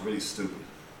opinion, it sounds really stupid.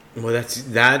 Well,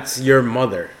 that's your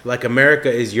mother. Like,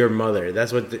 America is your mother.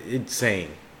 That's what it's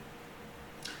saying.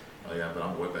 Oh yeah, but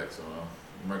I'm wetback, so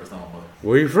America's not my mother.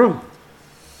 Where are you from?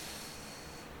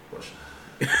 Russia.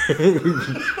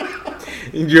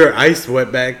 You're ice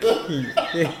wetback.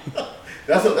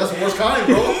 That's the worst kind,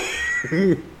 bro.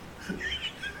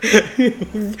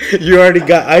 You already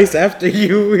got ice after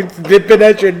you. It's dipping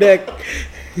at your neck.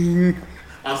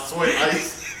 I sweat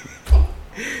ice.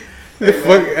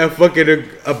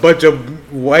 A bunch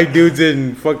of white dudes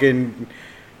in fucking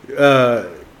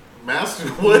Master?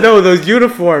 What? no, those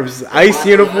uniforms, ice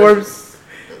uniforms.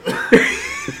 They're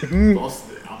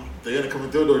gonna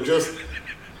come through the door just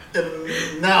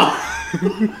now.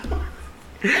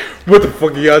 What the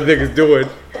fuck are y'all niggas doing?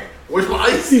 Where's my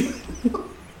ice?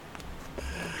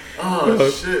 Oh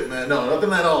shit, man! No,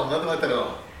 nothing at all. Nothing like that at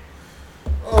all.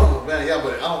 Oh man, yeah,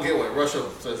 but I don't get what Russia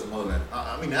says the motherland.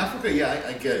 I mean, Africa, yeah,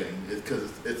 I get it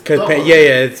because it's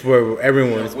it's where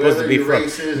everyone's supposed to be from.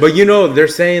 But they're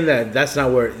saying that's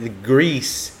not where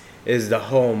Greece is the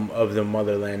home of the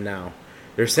motherland now.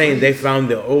 They're saying they found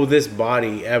the oldest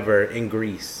body ever in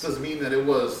Greece. Doesn't mean that they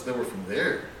were from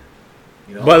there.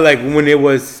 But like when it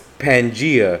was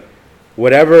Pangea,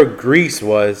 whatever Greece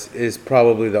was is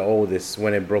probably the oldest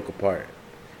when it broke apart.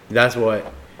 That's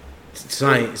what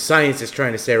science is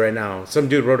trying to say right now. Some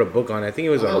dude wrote a book on it. I think it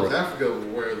was on Africa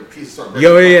where the pieces start breaking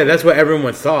apart. Yeah, that's what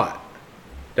everyone thought.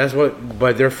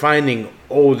 But they're finding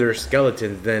older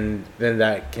skeletons than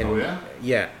that can. Oh yeah.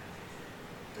 Yeah.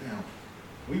 Damn.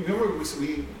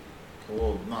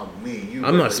 Well, not me. You.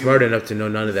 I'm not smart enough to know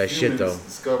none of that shit though.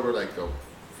 Discovered like a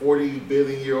 40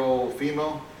 billion-year-old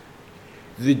female.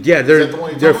 Yeah,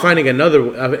 they're finding another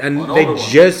one, and they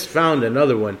just found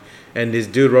another one, and this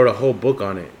dude wrote a whole book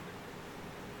on it.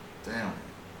 Damn.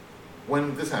 When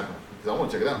did this happen? Because I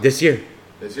want to check it out. This year.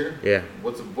 This year? Yeah.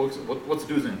 What's the book? What's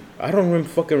the dude's name? I don't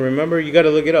fucking remember. You got to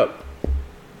look it up.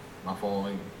 My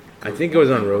phone. I think it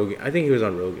was on Rogan. I think he was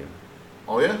on Rogan.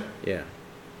 Oh yeah. Yeah.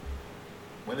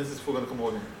 When is this fool gonna come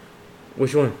over here?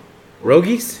 Which one?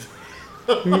 Rogies?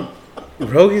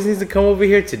 Rogies needs to come over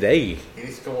here today. He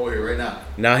needs to come over here right now.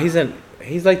 Nah, he's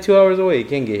like 2 hours away. He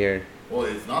can't get here. Well,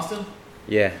 it's in Austin?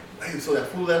 Yeah. Wait, so that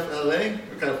fool left LA or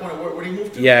California? Where did he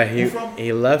move to? Yeah,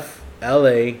 he left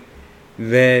LA,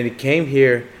 then came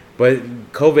here, but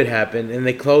COVID happened and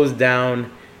they closed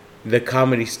down the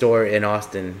Comedy Store in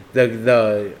Austin.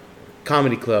 The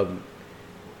comedy club.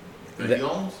 That he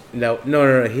owns? No,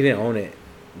 he didn't own it.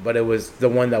 But it was the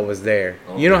one that was there.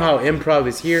 Okay. You know how Improv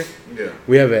is here? Yeah.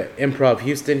 We have an Improv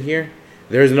Houston here.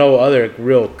 There's no other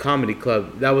real comedy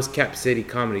club. That was Cap City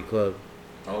Comedy Club.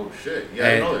 Oh, shit. Yeah,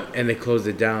 I know that. And they closed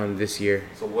it down this year.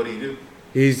 So what do you do?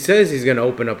 He says he's going to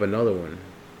open up another one.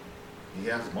 He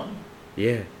has money?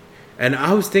 Yeah. And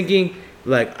I was thinking,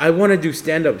 like, I want to do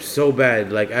stand-up so bad,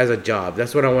 like, as a job.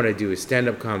 That's what I want to do is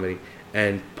stand-up comedy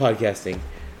and podcasting.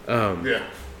 Yeah,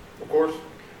 of course.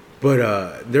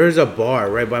 But there's a bar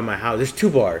right by my house. There's 2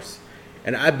 bars.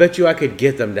 And I bet you I could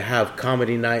get them to have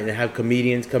comedy night and have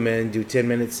comedians come in, do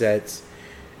 10-minute sets.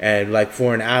 And like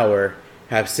for an hour,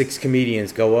 have 6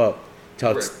 comedians go up,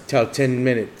 tell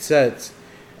 10-minute sets.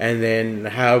 And then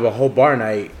have a whole bar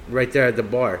night right there at the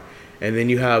bar. And then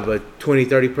you have a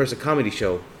 20-30 person comedy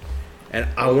show. And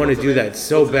I want to do that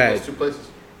so bad. Those 2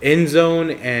 places? End Zone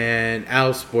and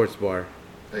Al's Sports Bar.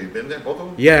 Have you been there, both of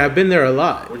them? Yeah, I've been there a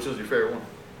lot. Which was your favorite one?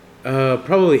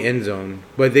 Probably End Zone,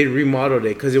 but they remodeled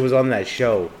it because it was on that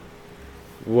show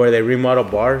where they remodel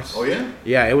bars. Oh yeah.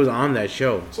 Yeah, it was on that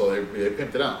show. So they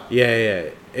pimped it out.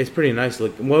 Yeah, it's pretty nice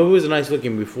looking. Well, it was nice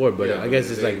looking before, but I guess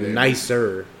it's like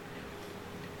nicer.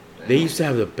 Damn. They used to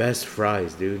have the best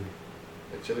fries, dude.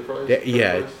 Like chili fries.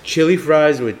 Yeah, chili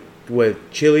fries with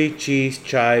chili, cheese,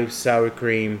 chives, sour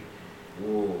cream.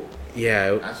 Ooh.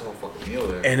 Yeah. That's a whole fucking meal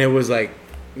there. And it was like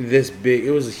this big.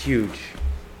 It was huge.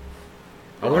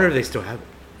 I wonder if they still have it.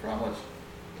 For how much?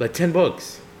 Like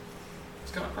 $10.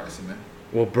 It's kind of pricey, man.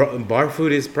 Well, bar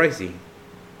food is pricey.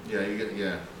 Yeah,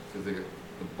 because the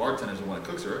bartenders are the one that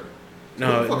cooks it, right?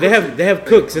 No, they have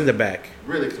cooks in the back.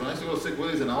 Really? Because when I used to go to Sick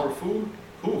Willie's and order food,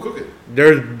 who will cook it?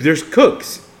 There's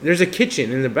cooks. There's a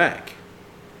kitchen in the back.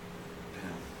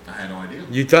 Damn, I had no idea.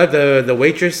 You thought the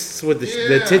waitress with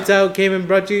the tits out came and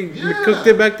brought you cooked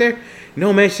it back there?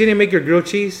 No, man, she didn't make your grilled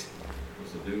cheese.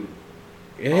 What's the dude?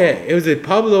 Yeah, it was a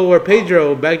Pablo or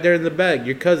Pedro back there in the back,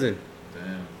 your cousin.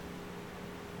 Damn.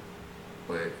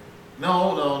 Wait.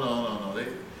 No.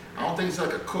 I don't think it's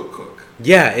like a cook.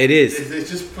 Yeah, it is. They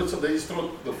just they just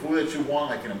throw the food that you want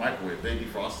like in a microwave. They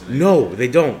defrost it. No, they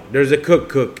don't. There's a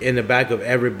cook in the back of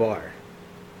every bar.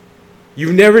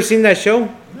 You've never seen that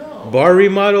show? No. bar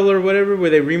remodel or whatever, where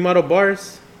they remodel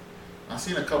bars. I've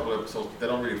seen a couple episodes. They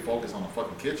don't really focus on the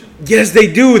fucking kitchen. Yes,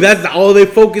 they do. That's all they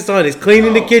focus on is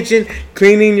cleaning the kitchen,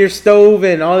 cleaning your stove,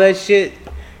 and all that shit.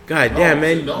 God damn,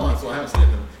 man. No, so I haven't seen it.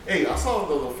 Hey, I saw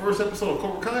the first episode of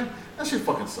Cobra Kai. That shit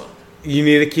fucking sucked. You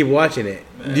need to keep watching it.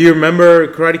 Man. Do you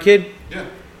remember Karate Kid? Yeah.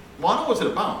 Well, I know what's it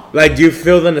about. Like, do you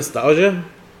feel the nostalgia?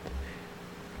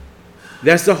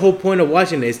 That's the whole point of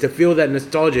watching it, is to feel that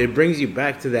nostalgia. It brings you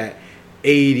back to that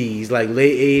 80s, like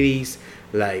late 80s.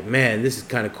 Like, man, this is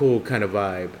kind of cool kind of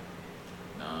vibe.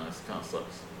 Nah, this kind of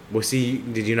sucks. Well, see,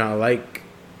 did you like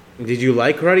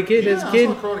Karate Kid as a kid?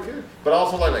 I saw Karate Kid. But I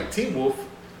also like Teen Wolf,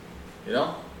 you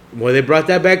know? Well, they brought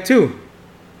that back too.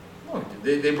 Oh,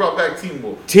 they brought back Teen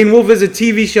Wolf. Teen Wolf is a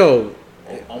TV show.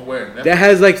 On where? Netflix? That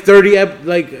has like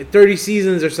 30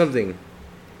 seasons or something.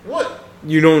 What?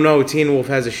 You don't know Teen Wolf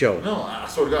has a show? No, I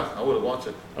swear to God, I would have watched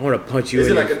it. I want to punch you. Is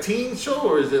it like a teen show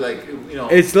or is it like, you know?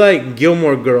 It's like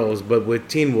Gilmore Girls, but with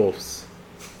Teen Wolves.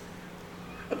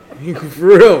 For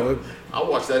real. I'll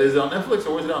watch that. Is it on Netflix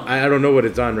or is it on? I don't know what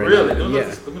it's on right really? now. Yeah.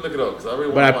 Let me look it up because I really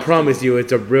want to But watch I promise you,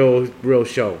 it's a real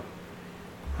show.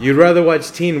 You'd rather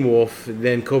watch Teen Wolf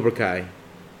than Cobra Kai.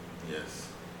 Yes.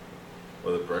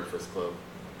 Or The Breakfast Club.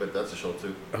 But that's a show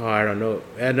too. Oh, I don't know.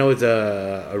 I know it's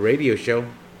a radio show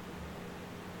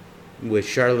with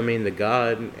Charlemagne the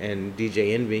God and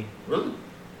DJ Envy. Really?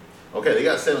 Okay, they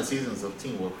got 7 seasons of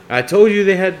Teen Wolf. I told you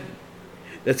they had.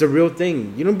 That's a real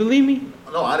thing. You don't believe me?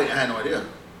 No, I had no idea.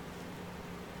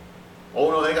 Oh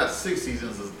no, they got 6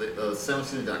 seasons. The 7th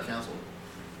season got canceled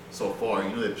so far. You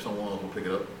know that someone else will pick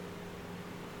it up.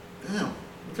 Damn.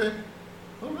 Okay.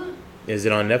 Okay. Is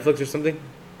it on Netflix or something?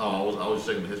 Oh, I was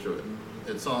checking the history of it.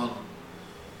 It's on.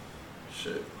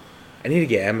 Shit. I need to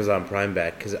get Amazon Prime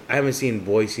back because I haven't seen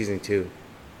Boys season 2.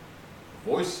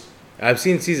 Voice? I've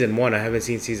seen season 1. I haven't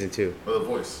seen season 2. Or The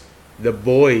Voice? The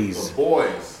Boys. The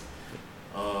Boys.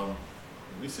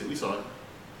 We saw it.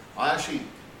 I actually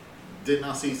did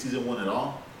not see season 1 at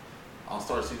all. I'll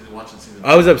start watching season 2.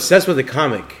 I was obsessed with the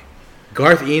comic.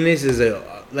 Garth Ennis is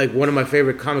like one of my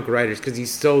favorite comic writers because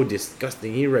he's so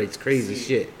disgusting. He writes crazy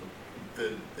shit.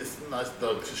 The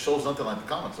show's nothing like the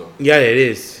comics, though. Yeah, it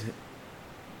is.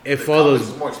 It follows.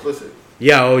 It's more explicit.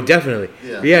 Yeah, oh, definitely.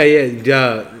 Yeah.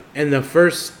 Yeah. And the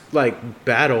first like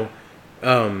battle,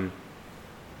 the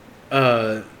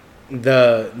nerd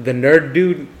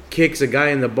dude kicks a guy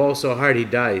in the ball so hard he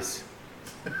dies.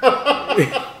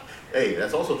 Hey,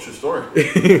 that's also a true story.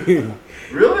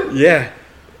 Really? Yeah.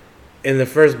 In the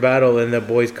first battle in the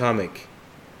Boys comic.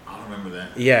 I don't remember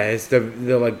that. Yeah, it's the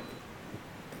like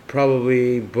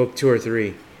probably book 2 or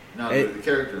 3. Now the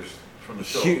characters from the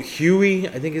show. Huey,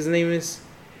 I think his name is.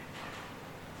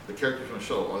 The characters from the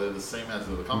show, are they the same as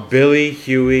the comics? Billy,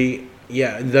 Huey,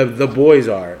 yeah, the boys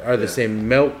are the same.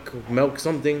 Milk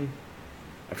something.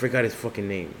 I forgot his fucking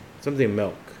name. Something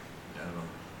Milk. Yeah, I don't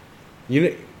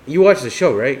know. You watched the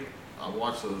show, right? I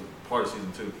watched the part of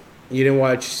season 2. You didn't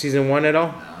watch season 1 at all?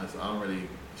 Nah, I don't really.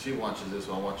 She watches it,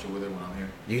 so I'll watch it with her when I'm here.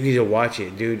 You need to watch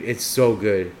it, dude. It's so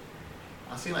good.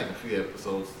 I've seen like a few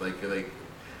episodes, like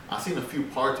I've seen a few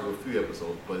parts of a few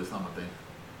episodes, but it's not my thing.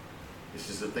 It's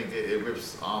just I think it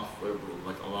rips off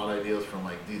like a lot of ideas from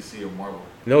like DC or Marvel.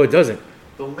 No, it doesn't.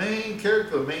 The main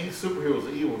character, the main superhero is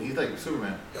evil. He's like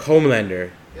Superman.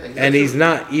 Homelander. Yeah, he's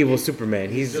not evil Superman.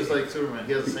 He's just like Superman.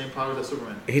 He has the same powers as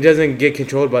Superman. He doesn't get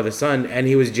controlled by the sun, and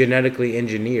he was genetically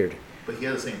engineered. But he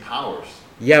has the same powers.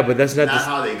 Yeah, but that's not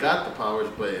how they got the powers,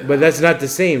 but that's not the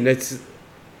same. It's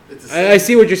the same. I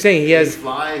see what you're saying. He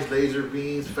flies, laser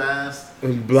beams, fast.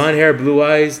 Blonde hair, blue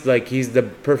eyes, like he's the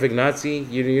perfect Nazi.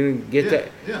 You get that?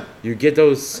 Yeah. You get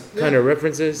those kind of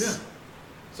references? Yeah.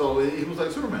 So he was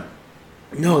like Superman.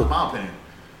 No. In my opinion.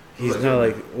 He's not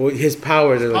like his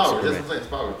powers are like Superman. That's what I'm saying, his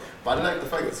powers. But I like the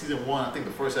fact that season 1, I think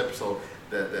the first episode,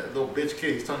 that little bitch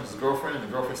kid, he's talking to his girlfriend, and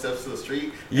the girlfriend steps to the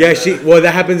street. Yeah,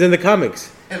 that happens in the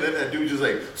comics. And then that dude just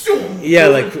like, shoom, yeah,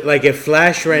 like if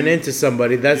Flash ran into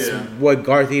somebody, that's what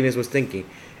Garth Ennis was thinking.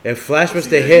 If Flash was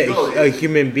to hit a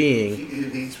human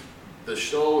being, the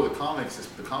show, the comics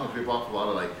rip off a lot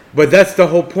of like. But that's the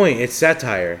whole point. It's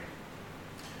satire.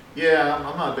 Yeah,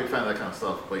 I'm not a big fan of that kind of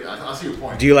stuff, but I see your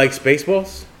point. Do you like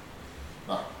Spaceballs?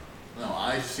 No,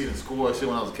 I used to see it in school. I see it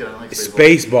when I was a kid. I like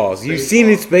Spaceballs. You've seen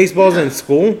Spaceballs in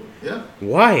school? Yeah.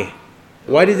 Why?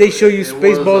 Why did they show you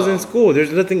Spaceballs in school?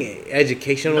 There's nothing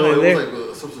educational in there. No, it was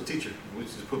like a substitute teacher. We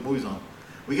just put movies on.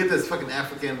 We get this fucking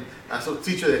African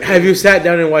teacher. Have you sat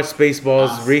down and watched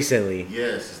Spaceballs recently?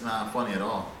 Yes, it's not funny at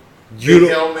all. Big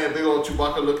helmet, big old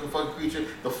Chewbacca looking fucking creature,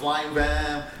 the flying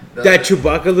van. That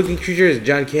Chewbacca looking creature is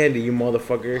John Candy, you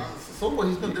motherfucker. So what?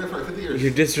 He's been there for like 50 years.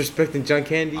 You're disrespecting John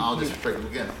Candy? I'll disrespect him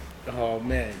again. Oh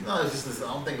man. No, it's just this,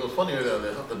 I don't think it was funnier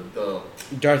the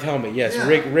Darth Helmet, yes. Yeah.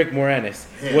 Rick Moranis.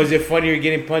 Him. Was it funnier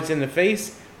getting punched in the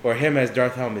face or him as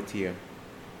Darth Helmet to you?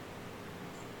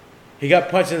 He got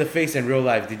punched in the face in real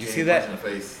life. Did you see that? Punch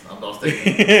in the face. I was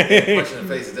thinking punch in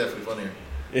the face is definitely funnier.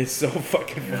 It's so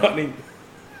fucking funny.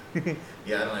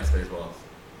 Yeah, I don't like Spaceballs.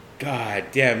 God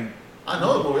damn. I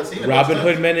know the movie. I've seen it. Robin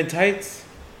Hood Men in Tights?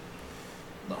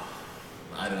 No,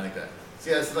 I didn't like that. See,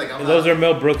 that's like Those are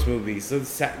Mel Brooks movies. So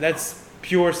that's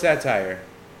pure satire.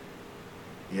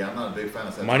 Yeah, I'm not a big fan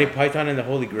of satire. Monty Python and the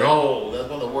Holy Grail. No, that's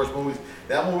one of the worst movies.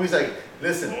 That movie's like,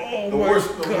 listen, the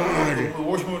worst movie in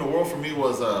the world for me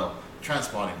was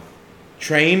Trainspotting.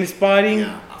 Train Spotting?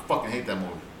 Yeah, I fucking hate that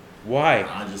movie. Why?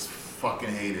 I just fucking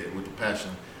hate it with the passion.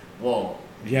 Whoa.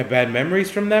 You have bad memories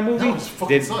from that movie? No, it just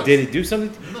fucking sucks. Did it do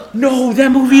something? No,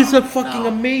 that movie is fucking No.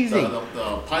 amazing.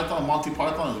 The Python, Monty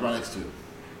Python is right next to it.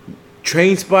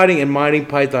 Train Spotting and Monty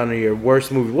Python are your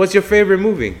worst movie. What's your favorite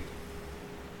movie?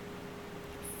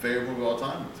 Favorite movie of all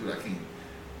time? Dude,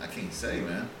 I can't say,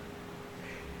 man.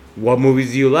 What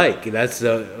movies do you like? That's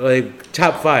like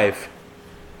top 5.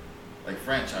 Like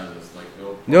franchises, like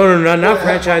not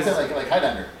franchises. Like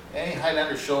Highlander. Any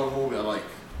Highlander show or movie I like.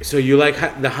 So you like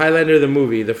the Highlander, the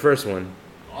movie, the first one,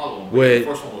 All of them. With-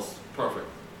 The first one was perfect.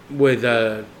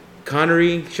 with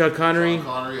Connery, Sean Connery. Sean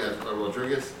Connery as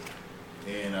Rodriguez,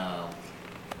 and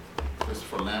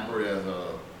Christopher Lambert as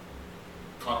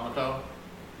Connor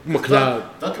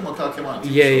McLeod. Duncan McLeod came on.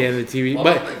 Yeah, in the TV. Well,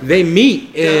 But like- they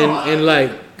meet in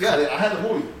like I had the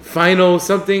movie. final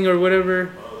something or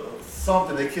whatever.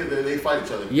 Something they fight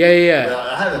each other. Yeah.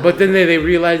 I had that But movie. then they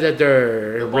realize that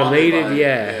they're bonded related. by-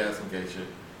 Yeah. some gay shit.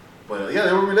 But yeah,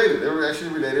 they were related. They were actually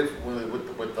related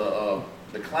with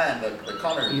the clan, the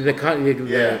Connor. The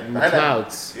Yeah,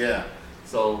 McLeods. Yeah.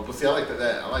 So, but see, I like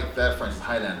that. I like that franchise,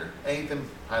 Highlander. Anything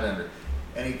Highlander,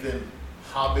 anything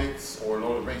Hobbits or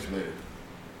Lord of the Rings related.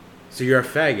 So you're a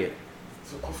faggot.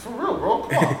 So, for real, bro.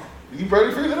 Come on. You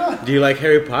barely figured it out. Do you like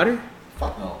Harry Potter?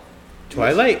 Fuck no.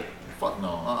 Twilight? Fuck no.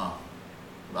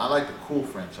 I like the cool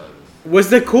franchises. What's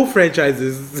the cool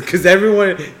franchises? Because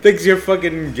everyone thinks you're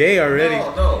fucking gay already.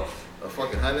 No. The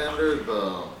fucking Highlander.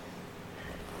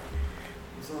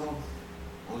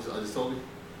 What was it I just told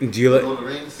you? Do you Lord like? of the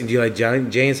Rings. Do you like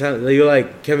Jane Silent? Do you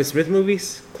like Kevin Smith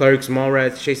movies? Clerks,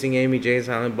 Mallrats, Chasing Amy, Jane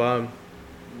Silent Bob.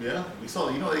 Yeah, we saw.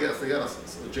 You know they got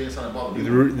a James Silent Bob.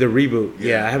 The reboot.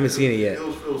 Yeah, I haven't seen it yet. It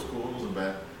was cool. It wasn't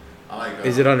bad. I like.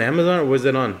 Is it on Amazon or was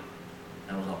it on?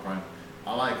 Amazon Prime.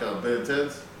 I like Bill and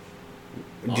Ted's.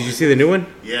 Did you see the new one?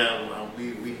 Yeah,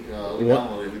 we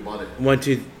downloaded it. We bought it. 1,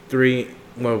 2, 3.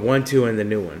 Well, 1, 2, and the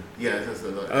new one. Yeah, it's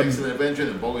the Excellent Adventure,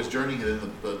 the Bogus Journey, and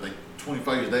then the like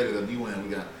 25 years later, the new one that we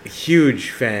got.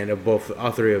 Huge fan of all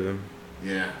 3 of them.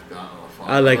 Yeah,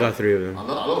 I like all 3 of them. I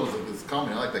love this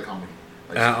comedy. I like that comedy.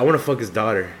 Like, I want to fuck his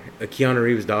daughter, Keanu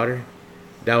Reeves' daughter.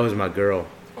 That was my girl.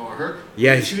 Oh, her?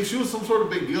 Yeah, she was some sort of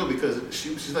big deal because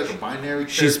she's like a binary.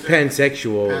 She's character.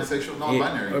 pansexual. Pansexual,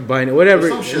 non-binary. Or whatever, Or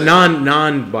some shit.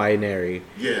 non-binary.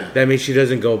 Yeah. That means she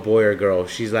doesn't go boy or girl.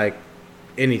 She's like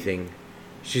anything.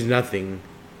 She's nothing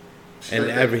She's and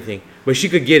like that. everything. But she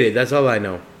could get it. That's all I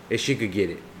know. Is she could get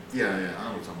it. Yeah, I know what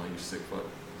you're talking about. You sick fuck.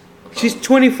 She's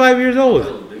 25 years old. I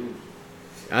thought it was a dude.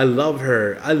 I love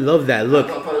her. I love that look.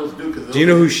 I thought it was a dude. 'Cause Do you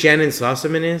know who Shannon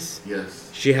Sossaman is? Yes.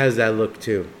 She has that look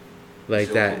too. Like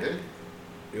She that. okay?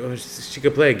 Well, she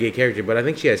could play a gay character, but I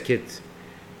think she has kids.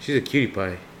 She's a cutie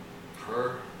pie.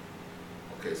 Her.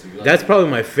 Okay, so you like That's probably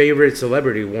my favorite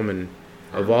celebrity woman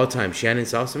of all time. Shannon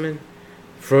Sossaman.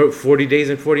 For 40 Days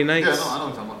and 40 Nights. Yeah, no, I know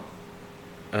what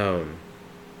you're talking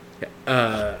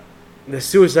about. The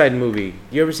Suicide movie.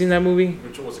 You ever seen that movie?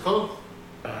 Which one was it called?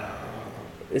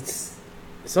 It's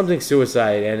something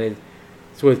suicide, and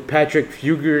it's with Patrick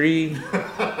Fugere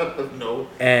No.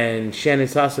 and Shannon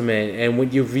Sossaman. And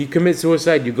when you commit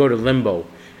suicide, you go to limbo,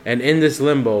 and in this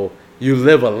limbo, you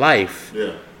live a life.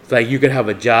 Yeah. It's like you could have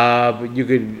a job, you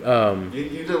could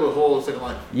You live a whole second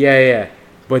life. yeah.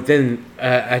 But then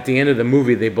at the end of the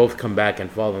movie, they both come back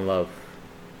and fall in love.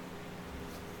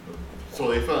 So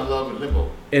they fell in love in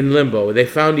limbo. In limbo, they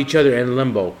found each other in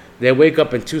limbo. They wake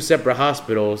up in 2 separate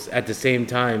hospitals at the same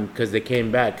time because they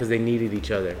came back because they needed each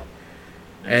other.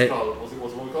 And it's called, what's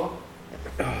the movie called?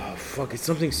 Oh fuck! It's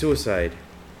something suicide.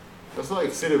 That's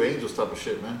like City of Angels type of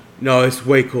shit, man. No, it's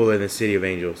way cooler than City of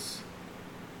Angels.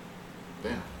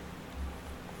 Damn.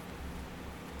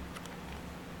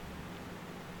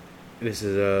 This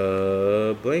is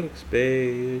a blank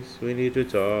space. We need to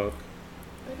talk.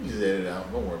 I can just edit it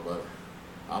out. Don't worry about it.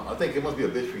 I think it must be a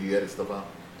bitch for you to edit stuff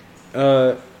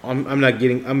out.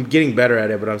 I'm getting better at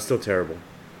it, but I'm still terrible.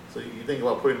 So you think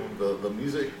about putting the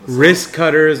music? The Wrist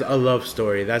Cutters, a love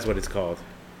story. That's what it's called.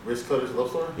 Wrist Cutters love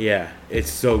story? Yeah, it's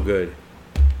so good.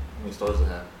 How many stars does it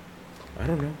have? I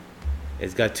don't know.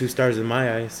 It's got 2 stars in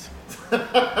my eyes. It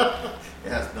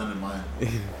has none in mine.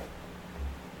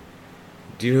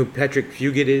 Do you know who Patrick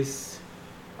Fugit is?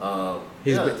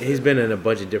 He's been in a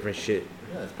bunch of different shit.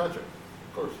 Yeah, it's Patrick.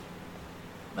 Of course.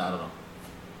 Nah, I don't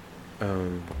know.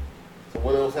 Um, So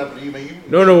what else happened to you, man?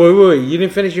 No, wait. You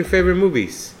didn't finish your favorite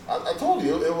movies. I told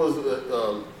you it was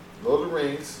Lord of the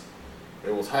Rings.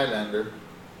 It was Highlander.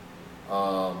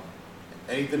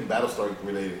 Anything Battlestar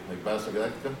related, like Battlestar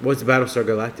Galactica. What's Battlestar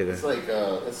Galactica? It's like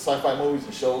it's sci-fi movies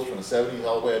and shows from the '70s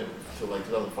all the way to like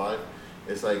 2005.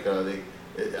 It's like I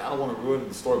don't want to ruin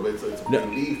the story, but they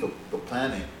leave the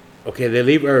planet. Okay, they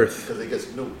leave Earth. Because it gets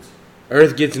nuked.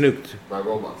 Earth gets nuked By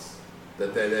robots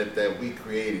that we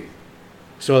created.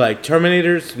 So like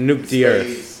Terminators nuke the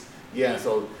Earth. Yeah,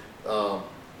 so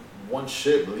one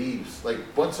ship leaves, like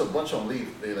bunch of them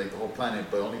leave, they like the whole planet,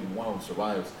 but only one of them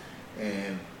survives,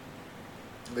 and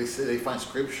they say they find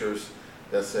scriptures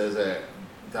that says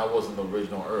that wasn't the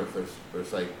original Earth.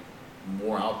 There's like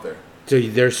more out there. So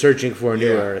they're searching for a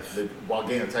new Earth while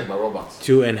getting attacked by robots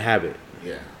to inhabit.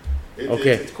 Yeah.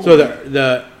 It's cool.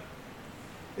 So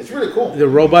it's really cool. The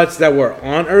robots that were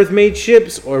on Earth made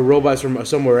ships, or robots from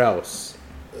somewhere else.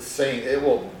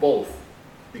 Both,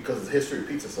 because history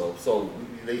repeats itself. So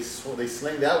they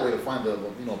sling that way to find the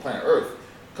planet Earth.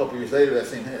 A couple years later, that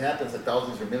same thing happens. Like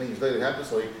thousands or millions later, it happens.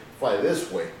 So they fly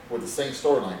this way with the same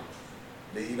storyline.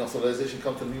 Civilization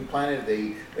comes to a new planet.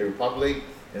 They repopulate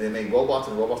and they make robots,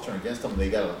 and robots turn against them. And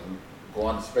they gotta go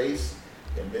on to space.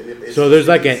 So there's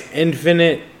like an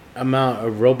infinite amount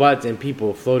of robots and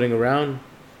people floating around.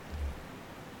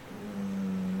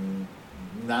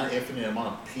 Not infinite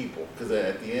amount of people, because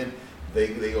at the end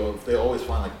they always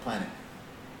find like a planet,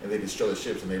 and they destroy the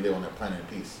ships and they live on that planet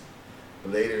in peace.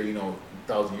 But later,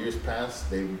 1,000 years pass,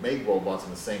 they make robots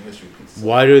and the same history repeats.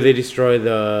 Why do they destroy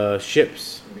the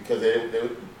ships? Because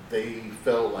they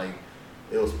felt like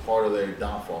it was part of their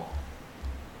downfall.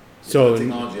 So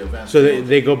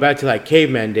they go back to like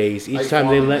caveman days. Each time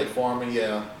farming, they farming,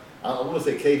 yeah. I want to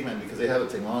say caveman because they have the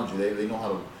technology. They know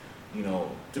how to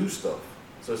do stuff.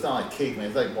 So it's not like caveman.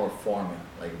 It's like more farming,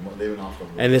 like living off them.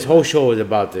 And this whole show is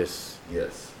about this.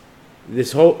 Yes.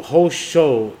 This whole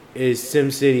show is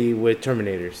SimCity with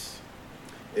Terminators.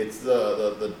 It's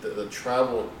the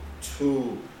travel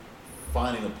to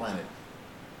finding a planet.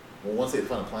 Well, once they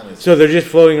find a planet, so they're just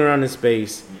floating around in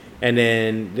space, and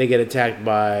then they get attacked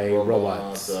by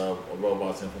robots.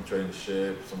 Robots infiltrating the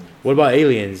ship. What about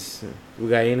aliens? We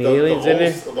got any aliens in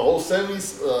there? The whole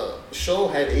 '70s show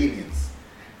had aliens.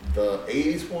 The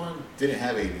 80s one didn't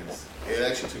have aliens. It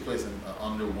actually took place in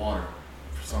underwater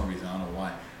for some reason. I don't know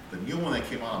why. The new one that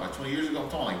came out about 20 years ago, I'm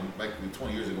talking like back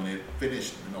 20 years ago when it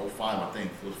finished in 2005, I think.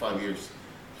 It was 5 years.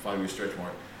 5-year stretch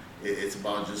mark. It's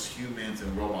about just humans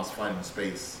and robots fighting in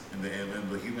space. And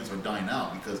the humans are dying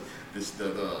out because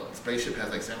the spaceship has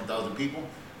like 7,000 people.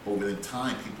 But within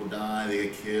time, people die, they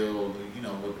get killed,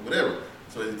 whatever.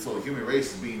 So the human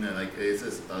race is being it's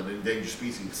an endangered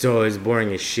species. So it's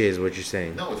boring as shit, is what you're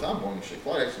saying? No, it's not boring as shit.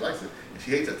 Claudia actually likes it, and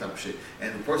she hates that type of shit.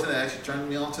 And the person that actually turned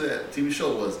me on to that TV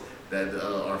show was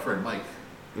our friend Mike.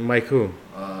 Mike who?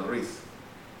 Reese.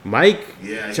 Mike?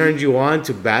 Yeah. Turned you on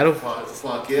to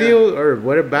Battlefield or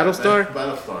what? Battlestar?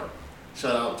 Battlestar.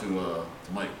 Shout out to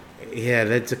Mike. Yeah,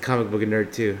 that's a comic book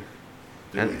nerd too.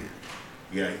 Dude,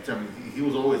 yeah, he told me he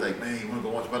was always like, man, you want to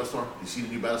go watch Battlestar? You see the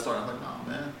new Battlestar? I'm like, nah,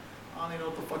 man. I don't even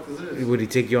know what the fuck this is. Would he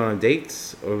take you on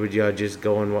dates, or would y'all just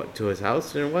go to his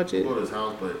house and watch it? We'll go to his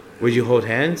house, but would you hold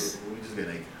hands? We just get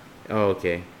naked. Oh,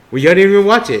 okay. Well, y'all didn't even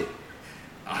watch it.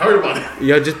 I heard about it.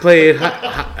 Y'all just play it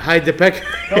hide the peck.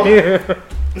 No.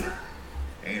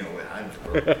 Ain't no way hide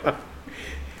the bro.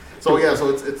 So yeah, so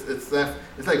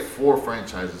it's like 4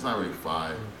 franchises. It's not really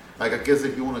 5. Like I guess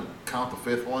if you want to count the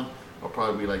 5th one, it'll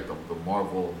probably be like the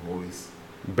Marvel movies.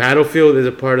 Battlefield is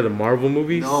a part of the Marvel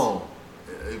movies? No.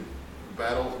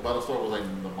 Battlestar was like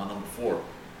my number 4.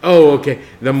 Oh, okay.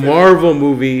 The Marvel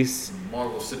movies.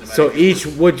 Marvel cinematic.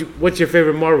 So what's your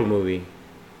favorite Marvel movie?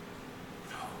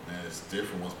 Oh man, it's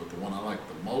different ones, but the one I like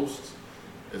the most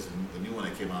is the new one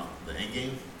that came out, the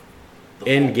Endgame.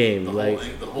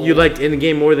 Endgame, you liked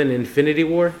Endgame more than Infinity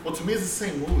War? Well, to me, it's the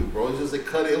same movie, bro. It's just they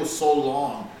cut it. It was so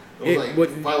long. It was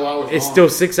 5 hours long. It's still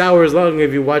 6 hours long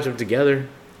if you watch them together.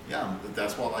 Yeah,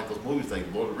 that's why I like those movies, like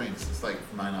Lord of the Rings. It's like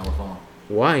 9 hours long.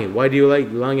 Why? Why do you like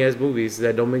long ass movies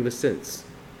that don't make no sense?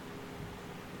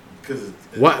 Because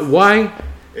why?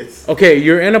 It's okay.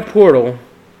 You're in a portal,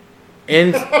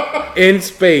 in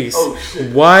space. Oh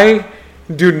shit! Why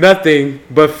do nothing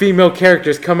but female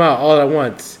characters come out all at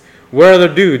once. Where are the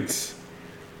dudes?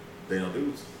 They don't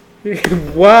dudes.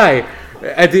 Why?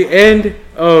 At the end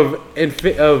of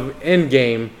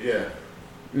Endgame, Yeah.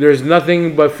 there's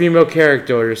nothing but female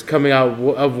characters coming out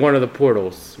of one of the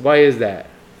portals. Why is that?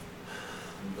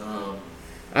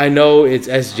 I know it's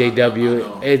SJW. I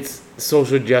know. It's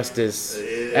social justice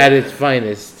at its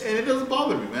finest. And it doesn't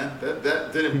bother me, man.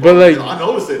 That didn't But, bother like- me. I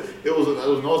noticed it. It was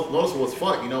noticeable as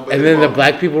fuck, you know. But And it then the bothered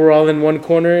black me. people were all in one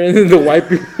corner, and the white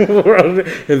people were all,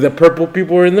 and the purple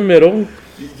people were in the middle.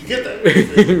 You get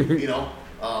that, you know.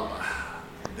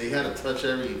 They had to touch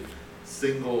every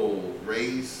single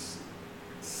race,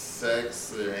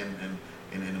 sex, and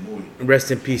in the movie. Rest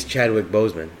in peace, Chadwick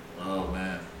Boseman. Oh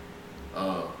man.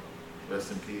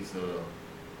 Rest in peace.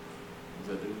 What's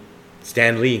that dude?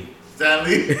 Stan Lee.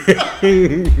 Stanley.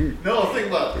 No, think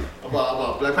about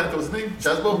Black Panther. What's his name?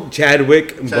 Chadbo.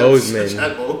 Chadwick Boseman.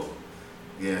 Chadbo.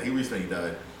 Yeah, he recently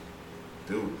died.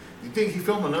 Dude, you think he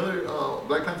filmed another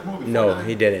Black Panther movie? before No, that?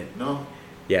 he didn't. No,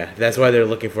 Yeah, that's why they're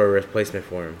looking for a replacement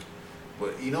for him.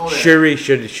 but you know that. Shuri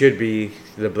should be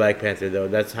the Black Panther, though.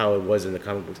 That's how it was in the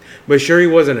comic books. But Shuri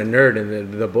wasn't a nerd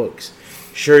in the books.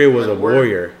 Shuri was a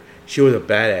warrior. She was a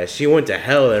badass. She went to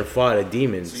hell and fought the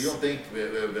demons. So you don't think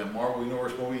the Marvel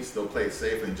Universe movies they'll play it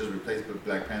safe and just replace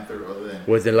Black Panther other than?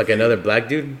 Was it like another black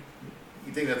dude?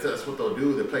 You think that's what they'll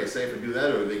do? They play it safe and do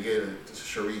that, or they get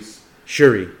Shuri?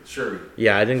 Shuri.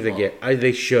 Yeah, I think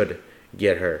they should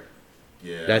get her.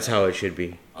 Yeah, That's how it should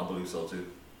be. I believe so too.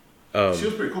 Um, She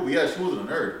was pretty cool, but yeah, she wasn't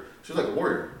a nerd. She was like a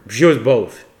warrior. She was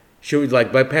both. She was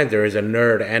like Black Panther is a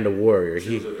nerd and a warrior.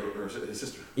 She was his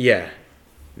sister. Yeah,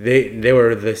 they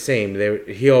were the same.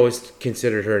 He always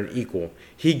considered her an equal.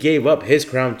 He gave up his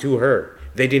crown to her.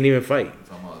 They didn't even fight. You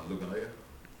talking about Luke and Leia?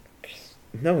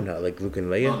 No, not like Luke and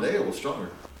No, Leia. Leia was stronger.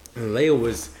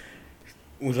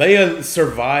 Leia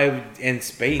survived in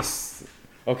space.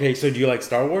 Okay, so do you like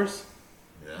Star Wars?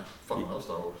 Yeah, fucking love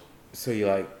Star Wars. So you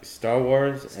like Star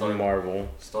Wars and Marvel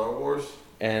Star Wars,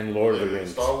 and Lord of the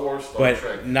Rings, Star Wars, Star but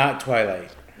Trek. not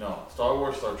Twilight. No, Star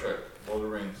Wars, Star Trek, Lord of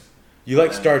the Rings. You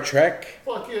like And- Star Trek?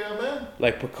 Fuck yeah, man.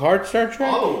 Like Picard Star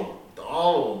Trek? All of them.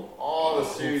 All the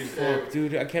series. Fuck,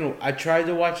 dude, I can't. I tried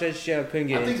to watch that shit. I couldn't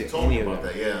get I think into you told any me of about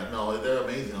them. that. Yeah, no, they're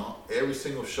amazing. Huh? Every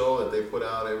single show that they put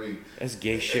out, That's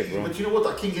gay shit, bro. But you know what?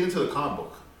 I can't get into the comic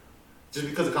book. Just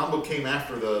because the comic book came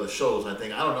after the shows, I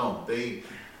think. I don't know.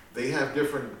 They have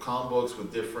different comic books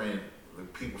with different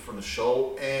people from the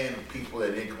show and people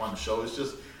that didn't come on the show. It's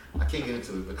just, I can't get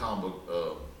into the comic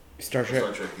book. Star Trek.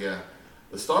 Star Trek, yeah.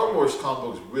 The Star Wars comic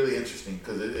book is really interesting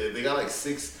because they got like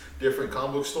 6 different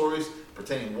comic book stories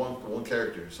pertaining one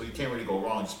character, so you can't really go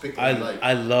wrong. Just pick the one you like.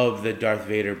 I love the Darth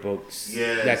Vader books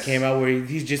Yes. that came out where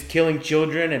he's just killing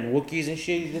children and Wookiees and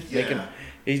shit. Yeah.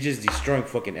 He's just destroying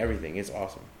fucking everything. It's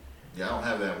awesome. Yeah, I don't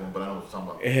have that one, but I know what you're talking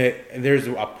about. There's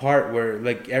a part where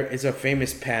like it's a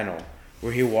famous panel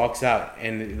where he walks out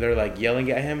and they're like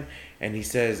yelling at him and he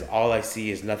says, "All I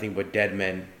see is nothing but dead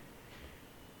men."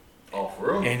 Oh,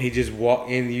 for real? And he just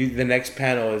the next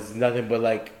panel is nothing but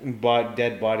like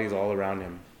dead bodies all around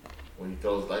him. When he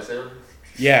throws lightsaber?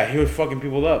 Yeah, he was fucking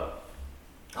people up.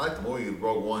 I like the movie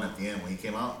Rogue One at the end when he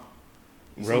came out.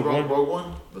 You Rogue seen One? Rogue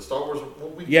One? The Star Wars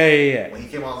movie? Yeah. When he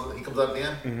came out, he comes out at the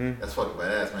end? Mhm. That's fucking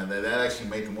badass, man. That actually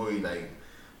made the movie, like,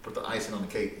 put the icing on the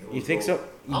cake. It You was think dope.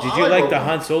 so? I Did you like Rogue the One.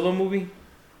 Han Solo movie?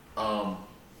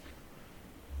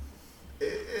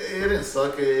 It didn't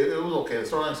suck. It was okay. The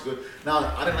storyline's good.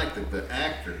 Now, I didn't like the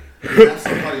actor. They have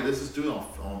somebody, there's this dude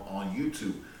on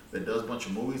YouTube that does a bunch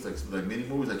of movies, like mini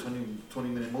movies, like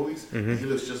 20-minute movies. And he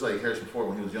looks just like Harrison Ford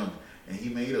when he was young. And he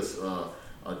made us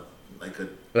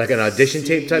Like an audition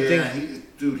tape type thing?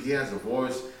 Dude, he has a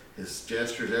voice, his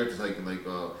gestures, everything's like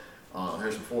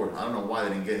Harrison Ford. I don't know why they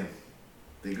didn't get him.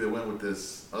 They went with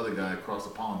this other guy across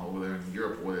the pond over there in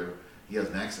Europe where he has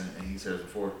an accent and he's Harrison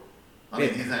Ford. I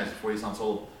mean, he's not Harrison Ford, he's Han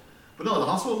Solo. But no, the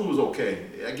Han Solo movie was okay.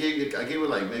 I gave it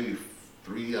like maybe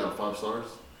 3 out of 5 stars.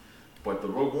 But the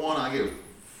Rogue One, I gave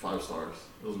 5 stars.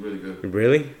 It was really good.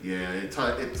 Really? Yeah, it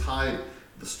tied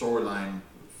the storyline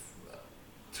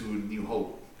to New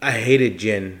Hope. I hated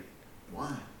Jen.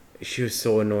 Why? She was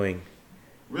so annoying.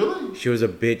 Really? She was a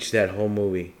bitch that whole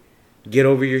movie. Get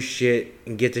over your shit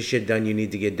and get the shit done you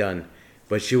need to get done.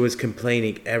 But she was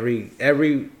complaining every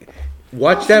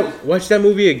watch that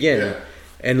movie again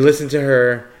and listen to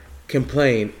her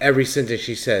complain every sentence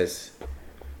she says.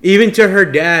 Even to her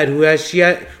dad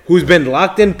who's been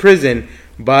locked in prison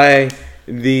by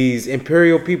these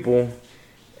imperial people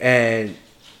and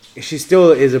she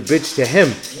still is a bitch to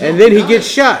him. And then he gets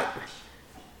shot.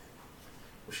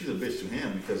 Well, she's a bitch to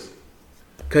him because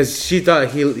Because she thought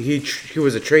he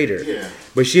was a traitor. Yeah.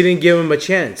 But she didn't give him a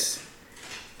chance.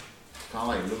 Kind of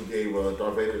like Luke gave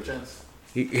Darth Vader a chance.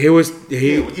 He Yeah,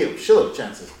 shitload of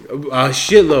chances. a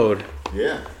shitload.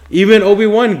 Yeah. Even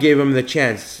Obi-Wan gave him the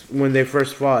chance when they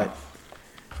first fought.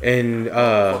 And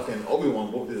fucking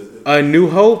Obi-Wan whooped his. A New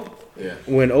Hope. Yeah.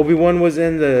 When Obi-Wan was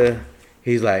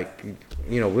he's like,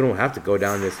 we don't have to go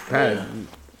down this path. Yeah.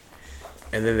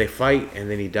 And then they fight,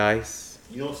 and then he dies.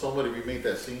 You know, somebody remade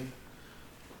that scene.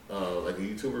 Like a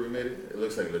YouTuber remade it. It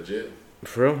looks like legit.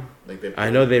 For real? Like I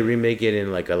know they remake it in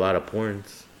like a lot of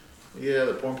porns. Yeah,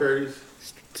 the porn parodies.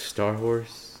 Star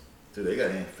Wars. Dude, they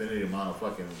got an infinity amount of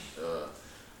fucking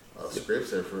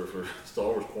scripts there for Star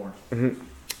Wars porn. Mm-hmm.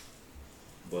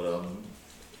 But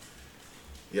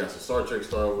yeah, so Star Trek,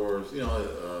 Star Wars,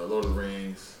 Lord of the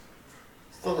Rings,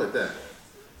 stuff like that.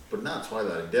 But not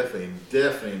Twilight.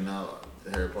 Definitely not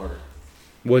Harry Potter.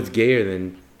 What's gayer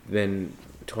than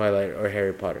Twilight or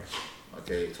Harry Potter?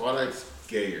 Okay, Twilight's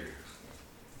gayer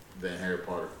than Harry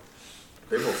Potter.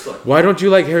 They both suck. Why don't you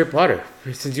like Harry Potter?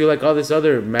 Since you like all this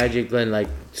other magic and like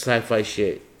sci-fi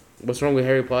shit. What's wrong with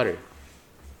Harry Potter?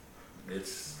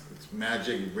 It's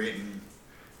magic written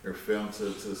or filmed to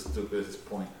the stupidest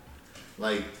point.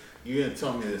 Like, you gonna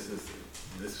tell me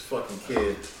this fucking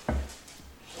kid,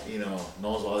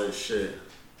 knows all this shit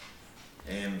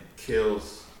and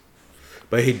kills.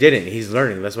 But he didn't. He's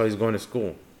learning. That's why he's going to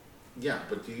school. Yeah,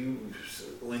 but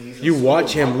when he's in You school,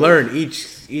 watch him learn each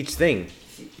thing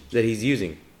that he's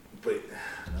using. But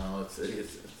no,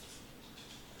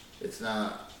 it's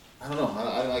not. I don't know.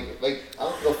 I like it. Like, I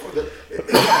don't know. It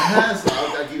has.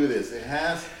 I'll give you this. It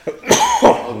has.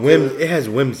 It has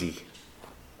whimsy.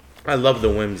 I love the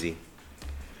whimsy.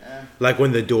 Like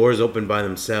when the doors open by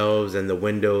themselves and the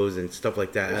windows and stuff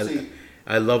like that.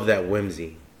 I love that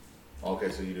whimsy. Okay,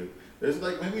 so you do. There's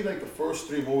maybe the first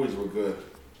 3 movies were good.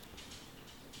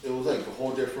 It was like a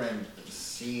whole different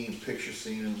picture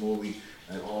scene in the movie,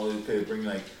 and all they could bring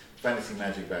fantasy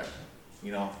magic back.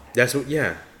 That's what.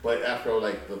 Yeah. But after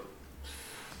the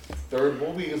 3rd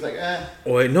movie, it was like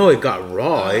Oh no! It got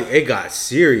raw. It got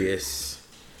serious.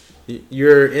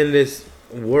 You're in this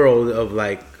world of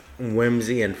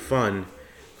whimsy and fun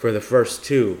for the first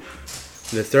 2.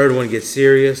 The 3rd one gets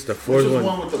serious. The 4th one. Which was the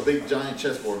one with the big giant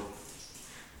chessboard?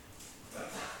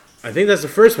 I think that's the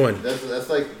first one. That's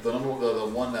like the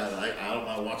one that I don't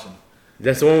mind watching.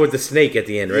 That's the one with the snake at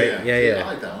the end, right? Yeah.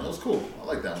 I like that one. It was cool. I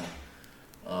like that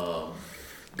one.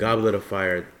 Goblet of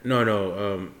Fire.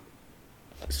 No.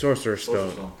 Sorcerer's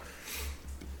Stone.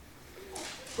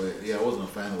 But yeah, I wasn't a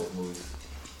fan of those movies,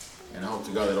 and I hope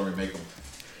to God they don't remake them.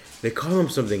 They call them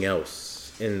something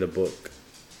else in the book.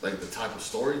 Like the type of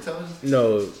storytelling?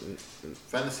 No.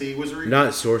 Fantasy wizardry?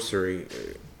 Not sorcery.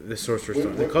 The Sorcerer's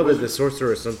Stone. They call it the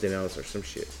Sorcerer or something else or some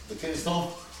shit. The King's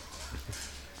Stone?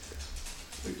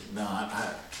 No,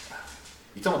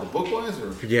 you talking about the book wise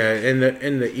or? Yeah, in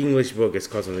the English book it's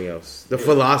called something else. The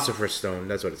Philosopher's Stone.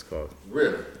 That's what it's called.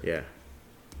 Really? Yeah.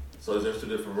 So is there 2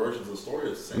 different versions of the story?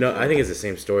 Or it's the same No, story? I think it's the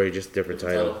same story, just different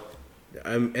title.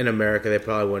 In America, they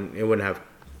probably wouldn't have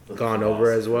gone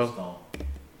over as well.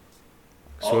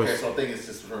 Okay, so I think it's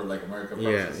just for American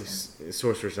purposes. Yeah,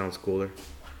 Sorcerer sounds cooler.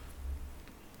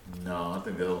 No, I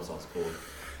think the other one sounds cooler.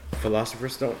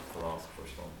 Philosopher's Stone? Philosopher's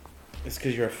Stone. It's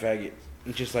because you're a faggot.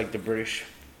 Just like the British.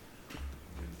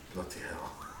 Bloody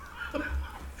hell.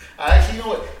 I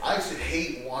actually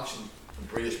hate watching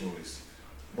British movies.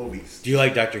 Do you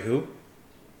like Doctor Who?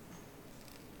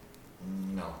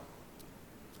 No.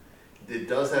 It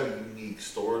does have a unique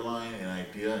storyline and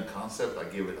idea and concept. I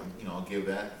give it, I'll give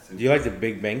that. Do you like the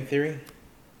Big Bang Theory?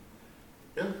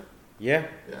 Yeah. Yeah?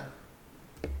 Yeah.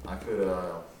 I could,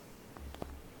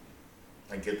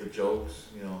 I get the jokes,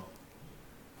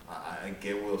 I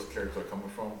get where those characters are coming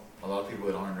from. A lot of people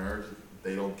that aren't nerds,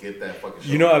 they don't get that fucking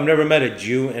show. I've never met a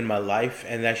Jew in my life,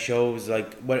 and that show was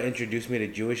what introduced me to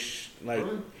Jewish,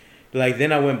 Really?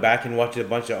 Then I went back and watched a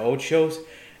bunch of old shows,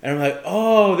 and I'm like,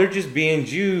 oh, they're just being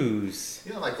Jews.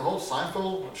 Yeah, the whole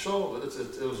Seinfeld show, it was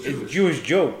Jewish. It's Jewish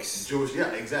jokes. Jewish,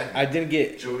 yeah, exactly. I didn't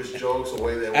get Jewish jokes the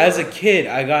way they were. As a kid,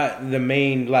 I got the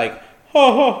main ho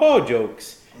ho ho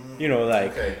jokes.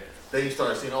 Okay. Then you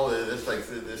start seeing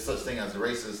there's such thing as a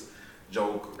racist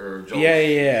joke or jokes.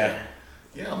 Yeah.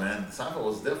 Yeah, man. Seinfeld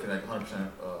was definitely 100%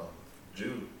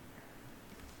 Jew.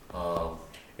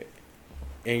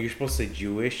 And you're supposed to say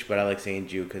Jewish, but I like saying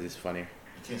Jew because it's funnier.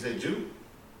 You can't say Jew?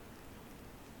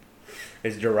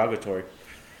 It's derogatory.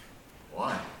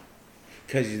 Why?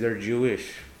 Because they're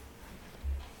Jewish.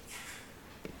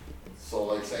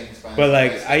 So saying Spanish. But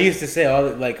I used to say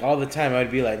all the time,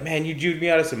 I'd be like, man, you Jewed me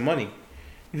out of some money.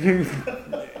 No,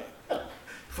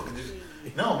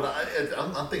 but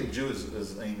I'm don't think Jew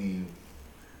is any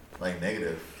like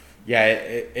negative. Yeah,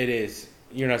 it is.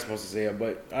 You're not supposed to say it,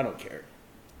 but I don't care.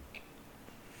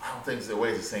 I don't think it's the way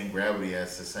it's the same gravity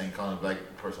as the same calling a black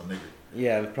person nigger.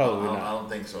 Yeah, probably not. I don't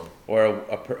think so. Or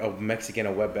a Mexican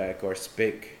a wetback or a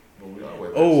spick. Well, we are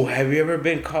wetbacks. Oh, have you ever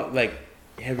been caught? Like,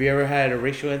 have you ever had a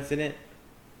racial incident?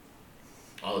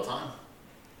 All the time.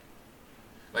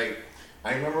 Like,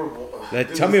 I remember.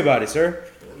 Tell me about it, sir.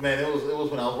 Man, it was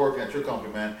when I was working at your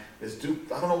company, man. This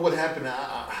dude, I don't know what happened.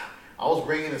 I was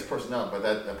bringing this person up at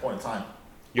that point in time.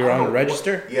 You're on the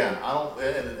register? Yeah, I don't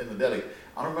in the deli.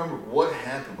 I don't remember what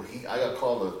happened, but I got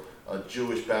called a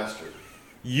Jewish bastard.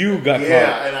 You got caught.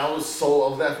 Yeah, and I was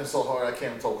laughing so hard I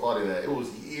can't even tell Claudia that. It was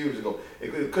years ago.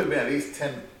 It could have been at least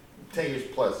 10 years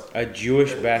plus. A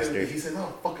Jewish bastard. He said,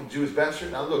 "No, fucking Jewish bastard."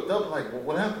 And I looked up and like,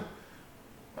 what happened?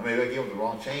 I mean, I gave him the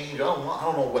wrong change. I don't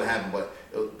know what happened, but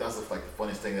that's like the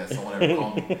funniest thing that someone ever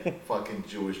called me, fucking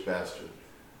Jewish bastard.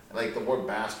 And like the word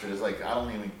bastard is like I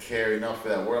don't even care enough for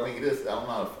that word. I mean, it is. I'm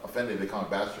not offended if they call me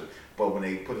bastard, but when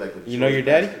they put like the you know your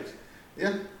daddy? Bastards,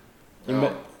 yeah.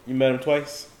 You met him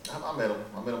twice? I met him.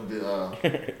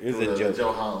 It's the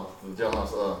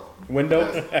jailhouse window.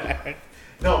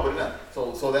 No, but no.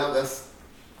 So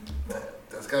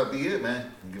that's gotta be it,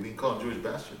 man. We can call him Jewish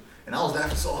bastard. And I was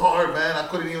laughing so hard, man. I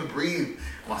couldn't even breathe.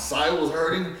 My side was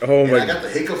hurting. Oh my! I got the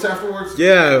hiccups afterwards.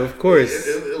 Yeah, of course.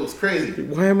 It was crazy.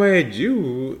 Why am I a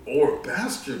Jew? Or a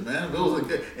bastard, man. It was like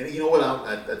that. And you know what?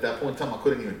 At that point in time, I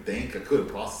couldn't even think. I couldn't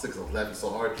process it because I was laughing so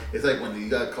hard. It's like when you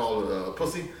got called a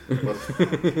pussy.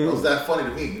 It was that funny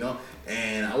to me, you know.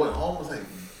 And I went home. I was like,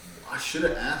 I should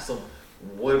have asked him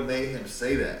what made him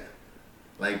say that.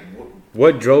 Like,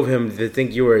 what drove him to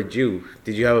think you were a Jew?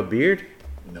 Did you have a beard?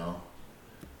 No.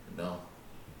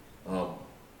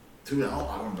 Dude,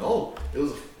 I don't know. It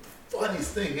was the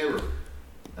funniest thing ever.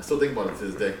 I still think about it to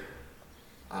this day.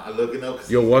 I look it up.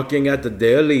 You're walking at the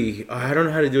deli. I don't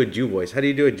know how to do a Jew voice. How do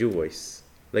you do a Jew voice?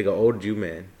 Like an old Jew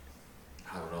man.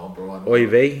 I don't know, bro. Oy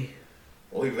vey?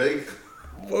 Oy vey?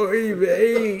 Oy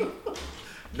vey.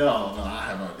 No, I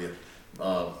have no idea.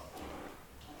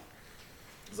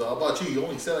 So how about you? You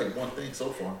only said like one thing so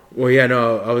far. Well, yeah,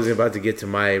 no, I was about to get to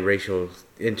my racial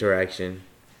interaction.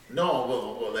 No,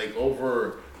 well like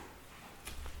over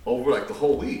like the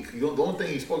whole week. The only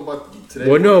thing you spoke about today.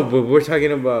 Well, no, but we're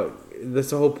talking about,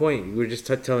 that's the whole point. We're just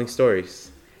telling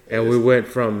stories. And we went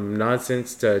from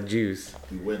nonsense to Jews.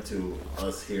 We went to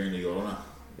us here in the Llorona.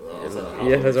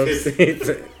 Yeah, that's what I'm saying.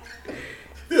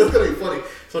 It's gonna be funny.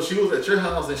 So she was at your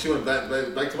house and she went back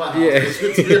to my house. Yeah. And she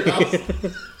went to your house.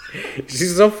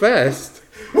 She's so fast.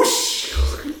 Whoosh!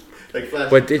 Like flash.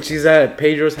 But then she's at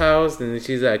Pedro's house and then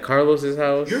she's at Carlos's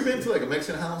house. You ever been to like a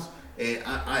Mexican house? And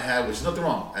I have, which is nothing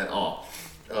wrong at all.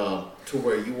 To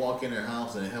where you walk in their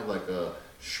house and they have like a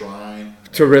shrine.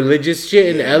 To religious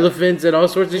shit and elephants and all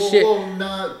sorts of shit. Well,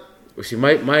 not. See,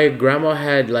 my grandma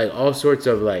had like all sorts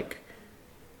of like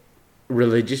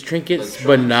religious trinkets, like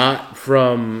but not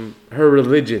from her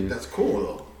religion. That's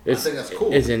cool though. I think that's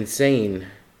cool. It's insane.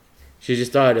 She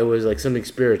just thought it was like something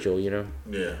spiritual, you know?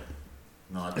 Yeah.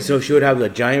 No, I think so she would have the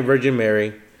giant Virgin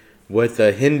Mary with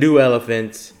the Hindu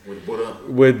elephants. With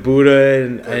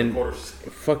Buddha and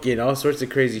fucking all sorts of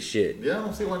crazy shit. Yeah, I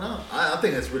don't see why not. I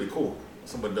think that's really cool.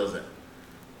 Somebody does that.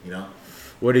 You know?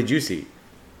 What did you see?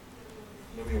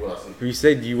 What do you mean what I see? You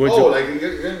said you went like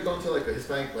you're going to like a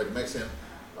Hispanic, like Mexican,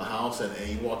 a house and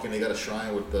you walk in, they got a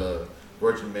shrine with the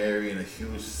Virgin Mary and a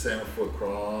huge 7-foot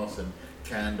cross and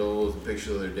candles and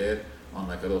pictures of their dead on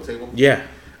like a little table. Yeah.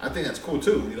 I think that's cool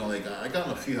too. You know, like I got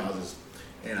in a few houses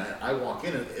and I walk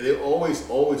in and they always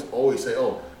say,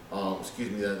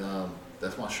 excuse me,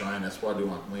 that's my shrine. That's what I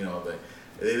do. You know,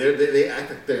 they act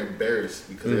like they're embarrassed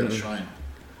because they got a shrine.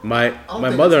 My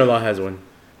mother-in-law has one.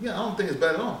 Yeah, I don't think it's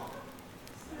bad at all.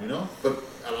 You know, but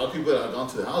a lot of people that have gone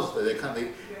to the house,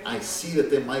 I see that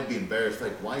they might be embarrassed.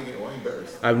 Like, why are you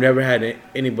embarrassed? I've never had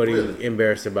anybody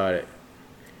embarrassed about it.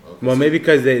 Okay, well, maybe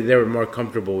because they were more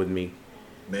comfortable with me.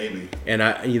 Maybe. And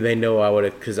they know I would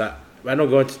have, because I don't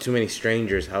go into too many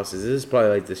strangers' houses. This is probably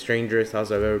like the strangest house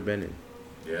I've ever been in.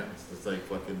 Yeah, it's like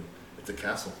fucking, it's a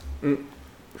castle. Mm.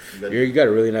 You got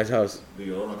a really nice house. The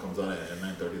Llorona comes on at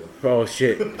 9:30 though. Oh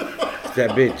shit,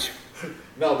 that bitch.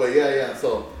 No, but yeah.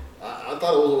 So I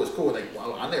thought it was always cool. Like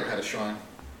I never had a shrine.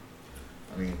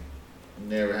 I mean,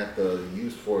 never had the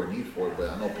use for it, need for it.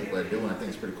 But I know people that do, and I think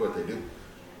it's pretty cool if they do.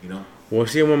 You know. Well,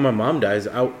 see, when my mom dies,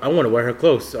 I want to wear her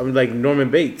clothes. I'm like Norman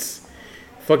Bates,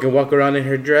 fucking walk around in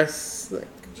her dress. Like,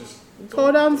 just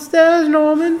go downstairs,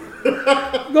 Norman.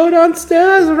 Go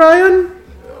downstairs, Ryan.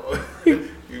 You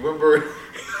remember?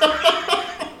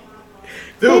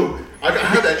 Dude, I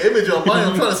have that image on mine.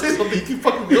 I'm trying to say something. You keep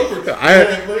fucking me over. I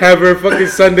have her fucking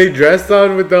Sunday dress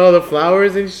on with all the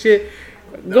flowers and shit.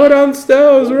 Go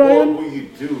downstairs, Ryan. What will you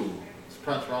do? Just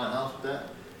prance around the house with that?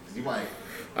 'Cause you might.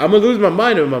 I'm gonna lose my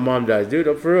mind when my mom dies,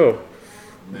 dude. For real.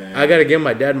 Man. I gotta give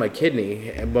my dad my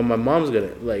kidney, but my mom's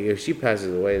gonna, like, if she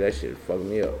passes away, that shit fuck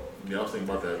me up. Yeah, I was thinking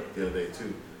about that the other day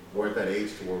too. We're at that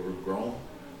age to where we're grown,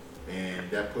 and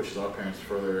that pushes our parents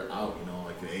further out, you know,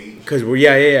 like in age. Cause we're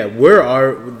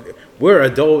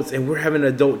adults and we're having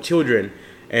adult children,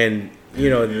 and you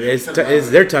know it's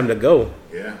their time to go.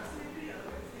 Yeah.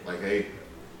 Like, hey,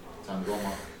 time to go,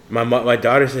 mom. My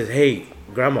daughter says, "Hey,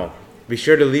 grandma, be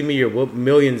sure to leave me your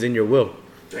millions in your will."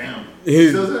 Damn.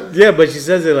 She says that? Yeah, but she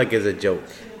says it like it's a joke.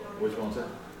 Which one's that?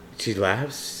 She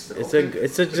laughs. Okay.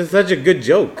 It's such a good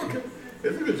joke. Okay.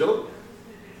 It's a good joke.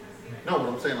 No, but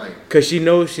I'm saying like. Cause she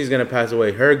knows she's gonna pass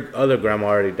away. Her other grandma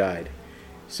already died,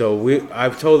 so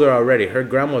I've told her already. Her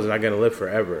grandma's not gonna live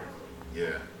forever.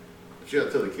 Yeah. But you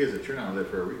gotta tell the kids that you're not gonna live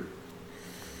forever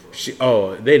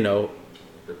either. They know.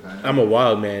 I'm a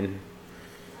wild man.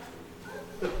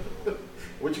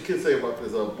 What'd your kids say about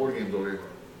this board games over here?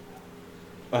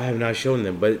 I have not shown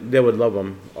them, but they would love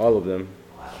them, all of them.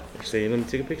 Actually, let me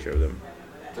take a picture of them.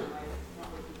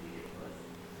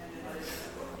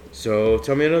 So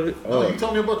tell me another. No, you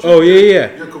tell me about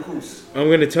yeah. Your cuckoos. I'm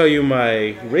gonna tell you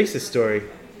my racist story.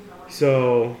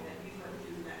 So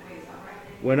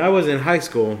when I was in high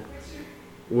school,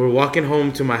 we're walking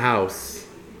home to my house.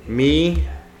 Me,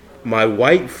 my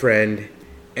white friend,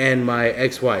 and my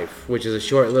ex-wife, which is a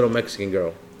short little Mexican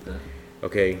girl.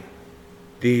 Okay,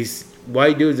 these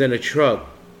white dudes in a truck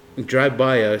drive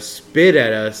by us, spit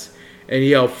at us, and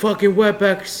yell, "Fucking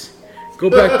wetbacks!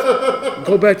 Go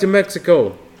back to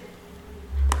Mexico!"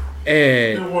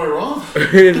 And wrong.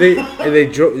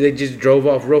 they just drove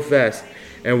off real fast,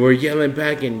 and we're yelling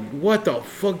back, and what the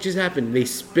fuck just happened? They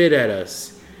spit at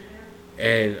us,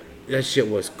 and that shit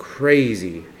was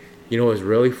crazy. You know what's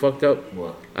really fucked up?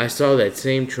 What? I saw that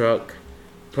same truck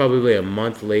probably a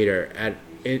month later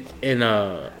in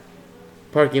a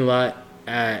parking lot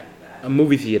at a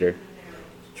movie theater.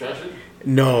 Trash it?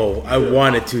 No, I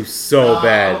wanted to so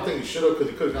bad. I don't think you should have,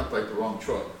 because you could have got like the wrong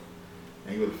truck,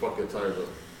 and you would have fucked your tires up.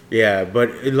 Yeah,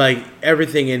 but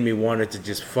everything in me wanted to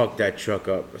just fuck that truck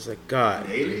up. It's like, God.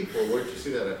 In A-Leaf, or where'd you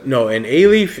see that at? No, in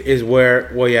A-Leaf is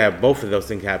where, well, yeah, both of those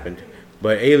things happened.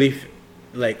 But A-Leaf,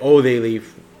 like old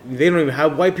A-Leaf, they don't even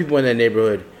have white people in that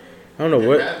neighborhood. I don't know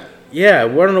where. Yeah, I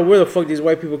don't know where the fuck these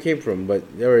white people came from, but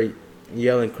they were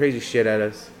yelling crazy shit at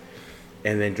us,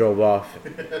 and then drove off.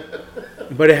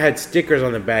 But it had stickers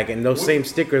on the back, and those same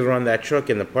stickers were on that truck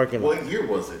in the parking lot. What year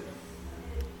was it?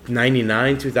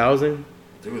 99, 2000.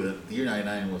 Dude, the year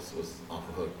 99 was off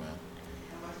the hook, man.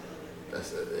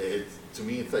 To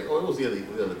me, it's like, oh, it was the other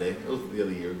day. It was the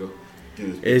other year ago.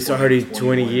 Dude, it's already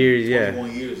 20 years, yeah.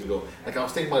 21 years ago. Like, I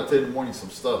was thinking about it today in the morning,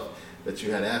 some stuff that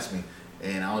you had asked me.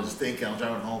 And I was just thinking, I was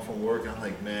driving home from work, and I'm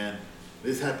like, man,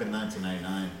 this happened in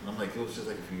 1999. And I'm like, it was just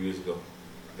like a few years ago.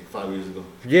 Like 5 years ago.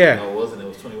 Yeah. No, it wasn't. It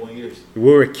was 21 years. We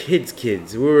were kids.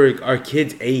 We were our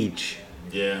kids' age.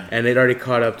 Yeah. And they'd already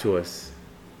caught up to us.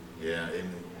 Yeah, and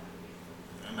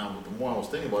now the more I was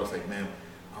thinking about it, it's like, man,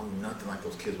 I'm nothing like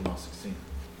those kids when I was 16.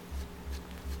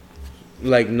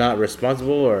 Like, not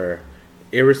responsible or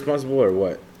irresponsible or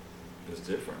what? It's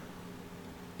different.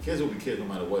 Kids will be kids no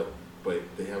matter what, but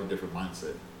they have a different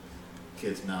mindset.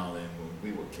 Kids now than when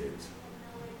we were kids.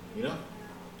 You know?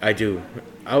 I do.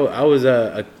 I was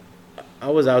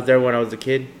out there when I was a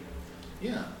kid.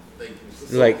 Yeah.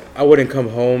 Like, I wouldn't come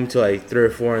home till like 3 or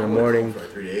 4 in the morning. For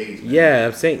like 3 days. Man. Yeah,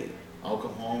 I'm saying. I'll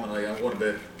come home and like I'm going to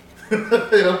bed.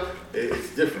 You know,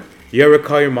 it's different. You ever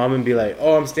call your mom and be like,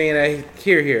 "Oh, I'm staying at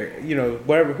here, you know,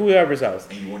 whoever's house."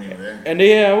 And you weren't even there. And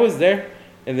yeah, I was there.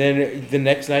 And then the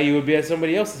next night you would be at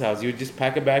somebody else's house. You would just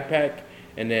pack a backpack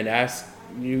and then ask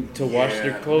you to wash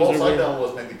their clothes. Most I done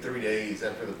was maybe 3 days.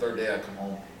 After the third day, I come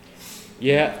home.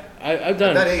 Yeah, I've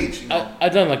done. At that age, you know?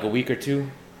 I've done like a week or two,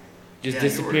 just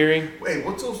disappearing. Wait,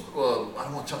 what's those? I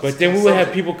don't want to. But then we would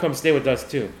have people come stay with us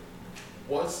too.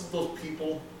 What's those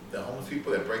people, the homeless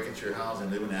people that break into your house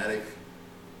and live in the attic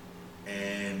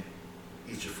and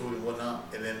eat your food and whatnot,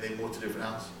 and then they move to a different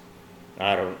house?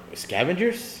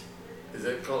 Scavengers? Is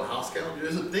that called a house scavenger?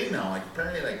 There's a thing now. Like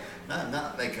apparently, like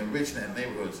not like in rich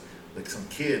neighborhoods. Like some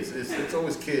kids. It's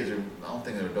always kids. Or I don't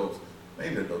think they're adults.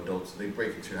 Maybe they're adults. They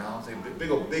break into your house. They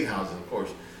big houses, of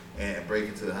course, and break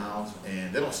into the house,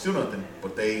 and they don't steal nothing,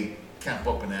 but they camp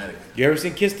up in the attic. You ever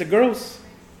seen Kiss the Girls?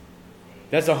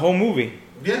 That's a whole movie.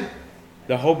 Yeah.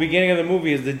 The whole beginning of the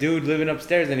movie is the dude living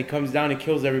upstairs, and he comes down and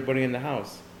kills everybody in the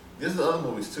house. There's the other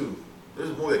movies too. There's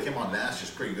a movie that came out last year,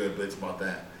 it's pretty good, but it's about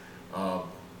that. Well,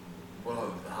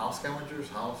 house scavengers,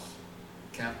 house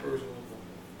campers.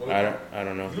 I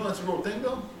don't know. You know that's a real thing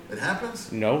though. It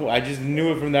happens. No, I just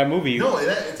knew it from that movie. No, it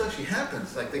actually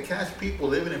happens. Like they catch people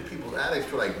living in people's attics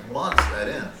for like months at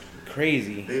end.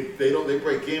 Crazy. They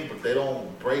break in, but they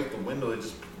don't break the window. They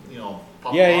just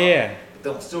pop Yeah, out. yeah. But they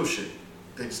don't steal shit.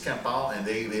 They just camp out and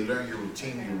they learn your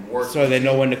routine, your work. So they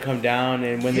know when to come down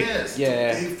and when. Yes,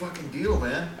 Yeah. it's a big fucking deal,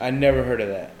 man. I never heard of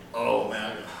that. Oh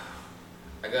man,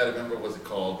 I gotta remember what's it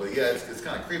called. But yeah, it's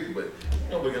kind of creepy. But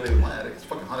nobody can live in my attic. It's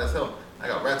fucking hot as hell. I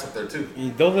got rats up there too.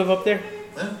 They'll live up there.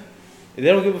 Huh? They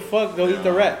don't give a fuck. They'll eat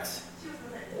the rats.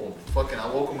 Oh, fucking, I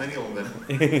woke them any of them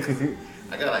then.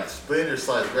 I got like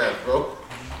Splinter-sized rats, bro.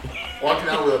 Walking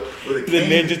out with a The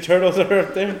cane. Ninja Turtles are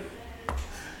up there.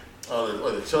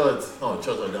 The Chuds. Oh, the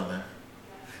Chuds are down there.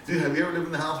 Dude, have you ever lived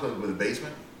in a house with a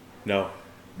basement? No.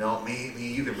 No, me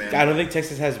either, man. I don't think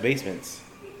Texas has basements.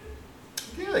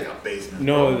 Yeah, they got basements.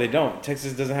 No, bro. they don't.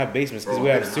 Texas doesn't have basements because Bro,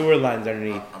 we I've have been sewer lines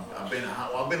underneath. I've been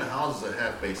in houses that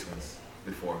have basements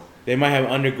before. They might have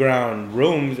underground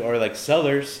rooms or like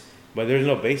cellars, but there's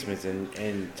no basements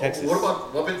in Texas. What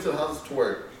I've been to the houses to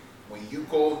where when you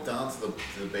go down to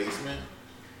the basement,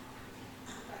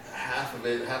 half of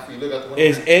you look out the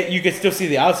window. You can still see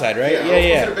the outside, right? Yeah,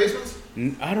 Yeah. consider basements?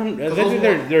 I don't. I Those think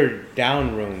ones- they're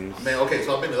down rooms. Man, okay,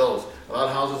 so I've been to those. A lot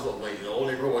of houses, like the old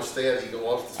neighborhood where I stay at, you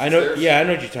go up the I know. stairs. Yeah, I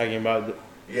know what you're talking about.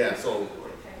 Yeah, so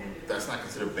that's not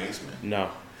considered basement. No,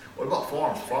 What about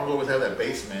farms? Farms always have that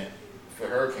basement for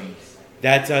hurricanes,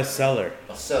 that's a cellar.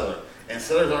 a cellar, and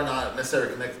cellars are not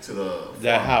necessarily connected to the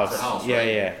farm, House. To the house, Yeah, right?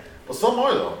 yeah. But some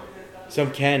are though.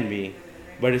 Some can be,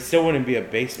 but it still wouldn't be a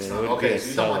basement. It would be Okay, a so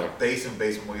you're talking cellar like a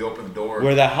basement where you open the door.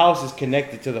 where the house is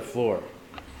connected to the floor.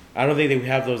 I don't think they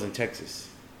have those in Texas.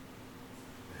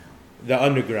 The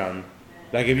underground,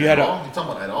 like if you had You a.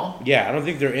 talking about at all? Yeah, I don't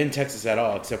think they're in Texas at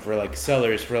all, except for like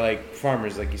cellars for like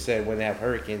farmers, like you said, when they have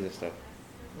hurricanes and stuff.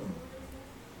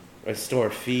 Or store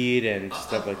feed and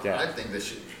stuff like I that. think that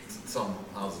some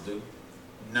houses do.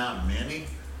 Not many.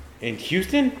 In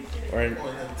Houston? Or in, Well,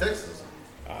 in Texas.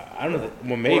 I don't know.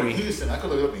 Well, Or in maybe. Houston. I could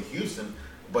look up in Houston,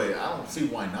 but I don't see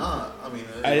why not. I mean,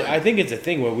 I think it's a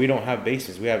thing where we don't have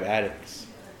basements, we have attics.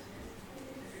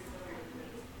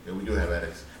 yeah, we do have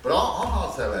attics. But all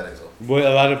houses have attics though. But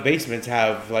a lot of basements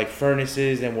have like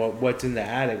furnaces and what's in the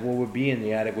attic. What would be in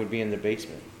the attic would be in the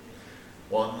basement.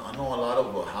 Well, I know a lot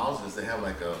of houses, they have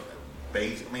like a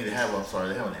base. I mean, they have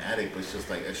an attic, but it's just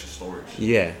like extra storage.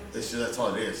 Yeah. That's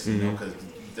all it is, you know, because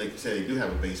like you said, they do have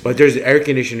a basement. But there's air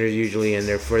conditioners usually in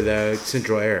there for the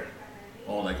central air.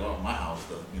 Oh, like my house,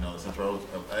 the central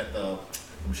the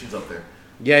machines up there.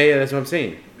 Yeah, that's what I'm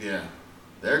saying. Yeah,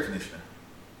 the air conditioner,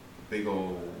 big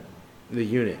old The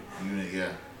unit. unit.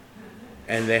 Yeah.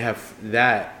 And they have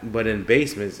that, but in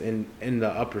basements in the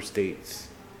upper states,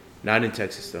 not in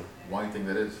Texas though. Why do you think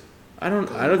that is? I don't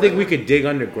think we could dig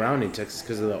underground in Texas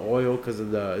because of the oil, because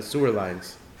of the sewer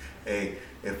lines. Hey,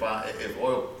 if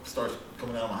oil starts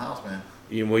coming out of my house, man,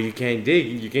 You can't dig.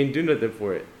 You can't do nothing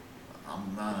for it.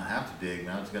 I'm not gonna have to dig,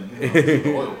 man. I'm just gonna dig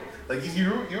the oil. Like you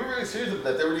were really serious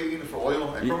that they were digging for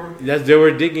oil at Kroger? They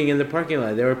were digging in the parking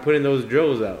lot. They were putting those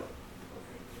drills out.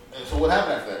 And so what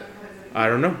happened after that? I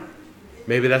don't know.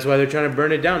 Maybe that's why they're trying to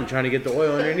burn it down, trying to get the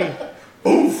oil underneath.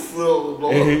 Boof! It'll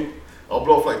blow up. I'll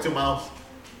blow for like 2 miles.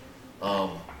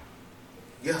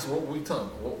 Yes, what were we talking?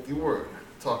 You were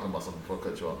talking about something before I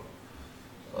cut you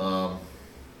off.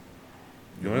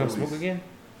 You want to smoke again?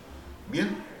 Yeah.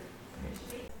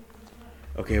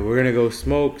 Okay, we're gonna go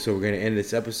smoke. So we're gonna end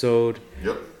this episode.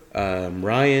 Yep.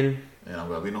 Ryan, And I'm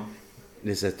Gabino.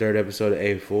 this is the third episode of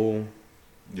A Fool.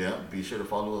 Yeah. Be sure to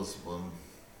follow us on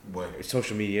what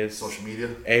Social medias. social media.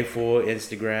 A Fool,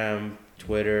 Instagram,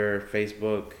 Twitter,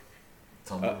 Facebook.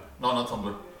 Tumblr. No, not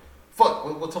Tumblr. Fuck.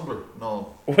 What Tumblr?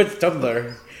 No. What's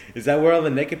Tumblr? Is that where all the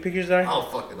naked pictures are? I'll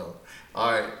fuck it up.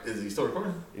 All right. Is he still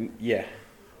recording? Yeah.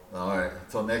 All right.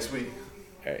 Until next week.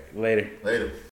 All right. Later. Later.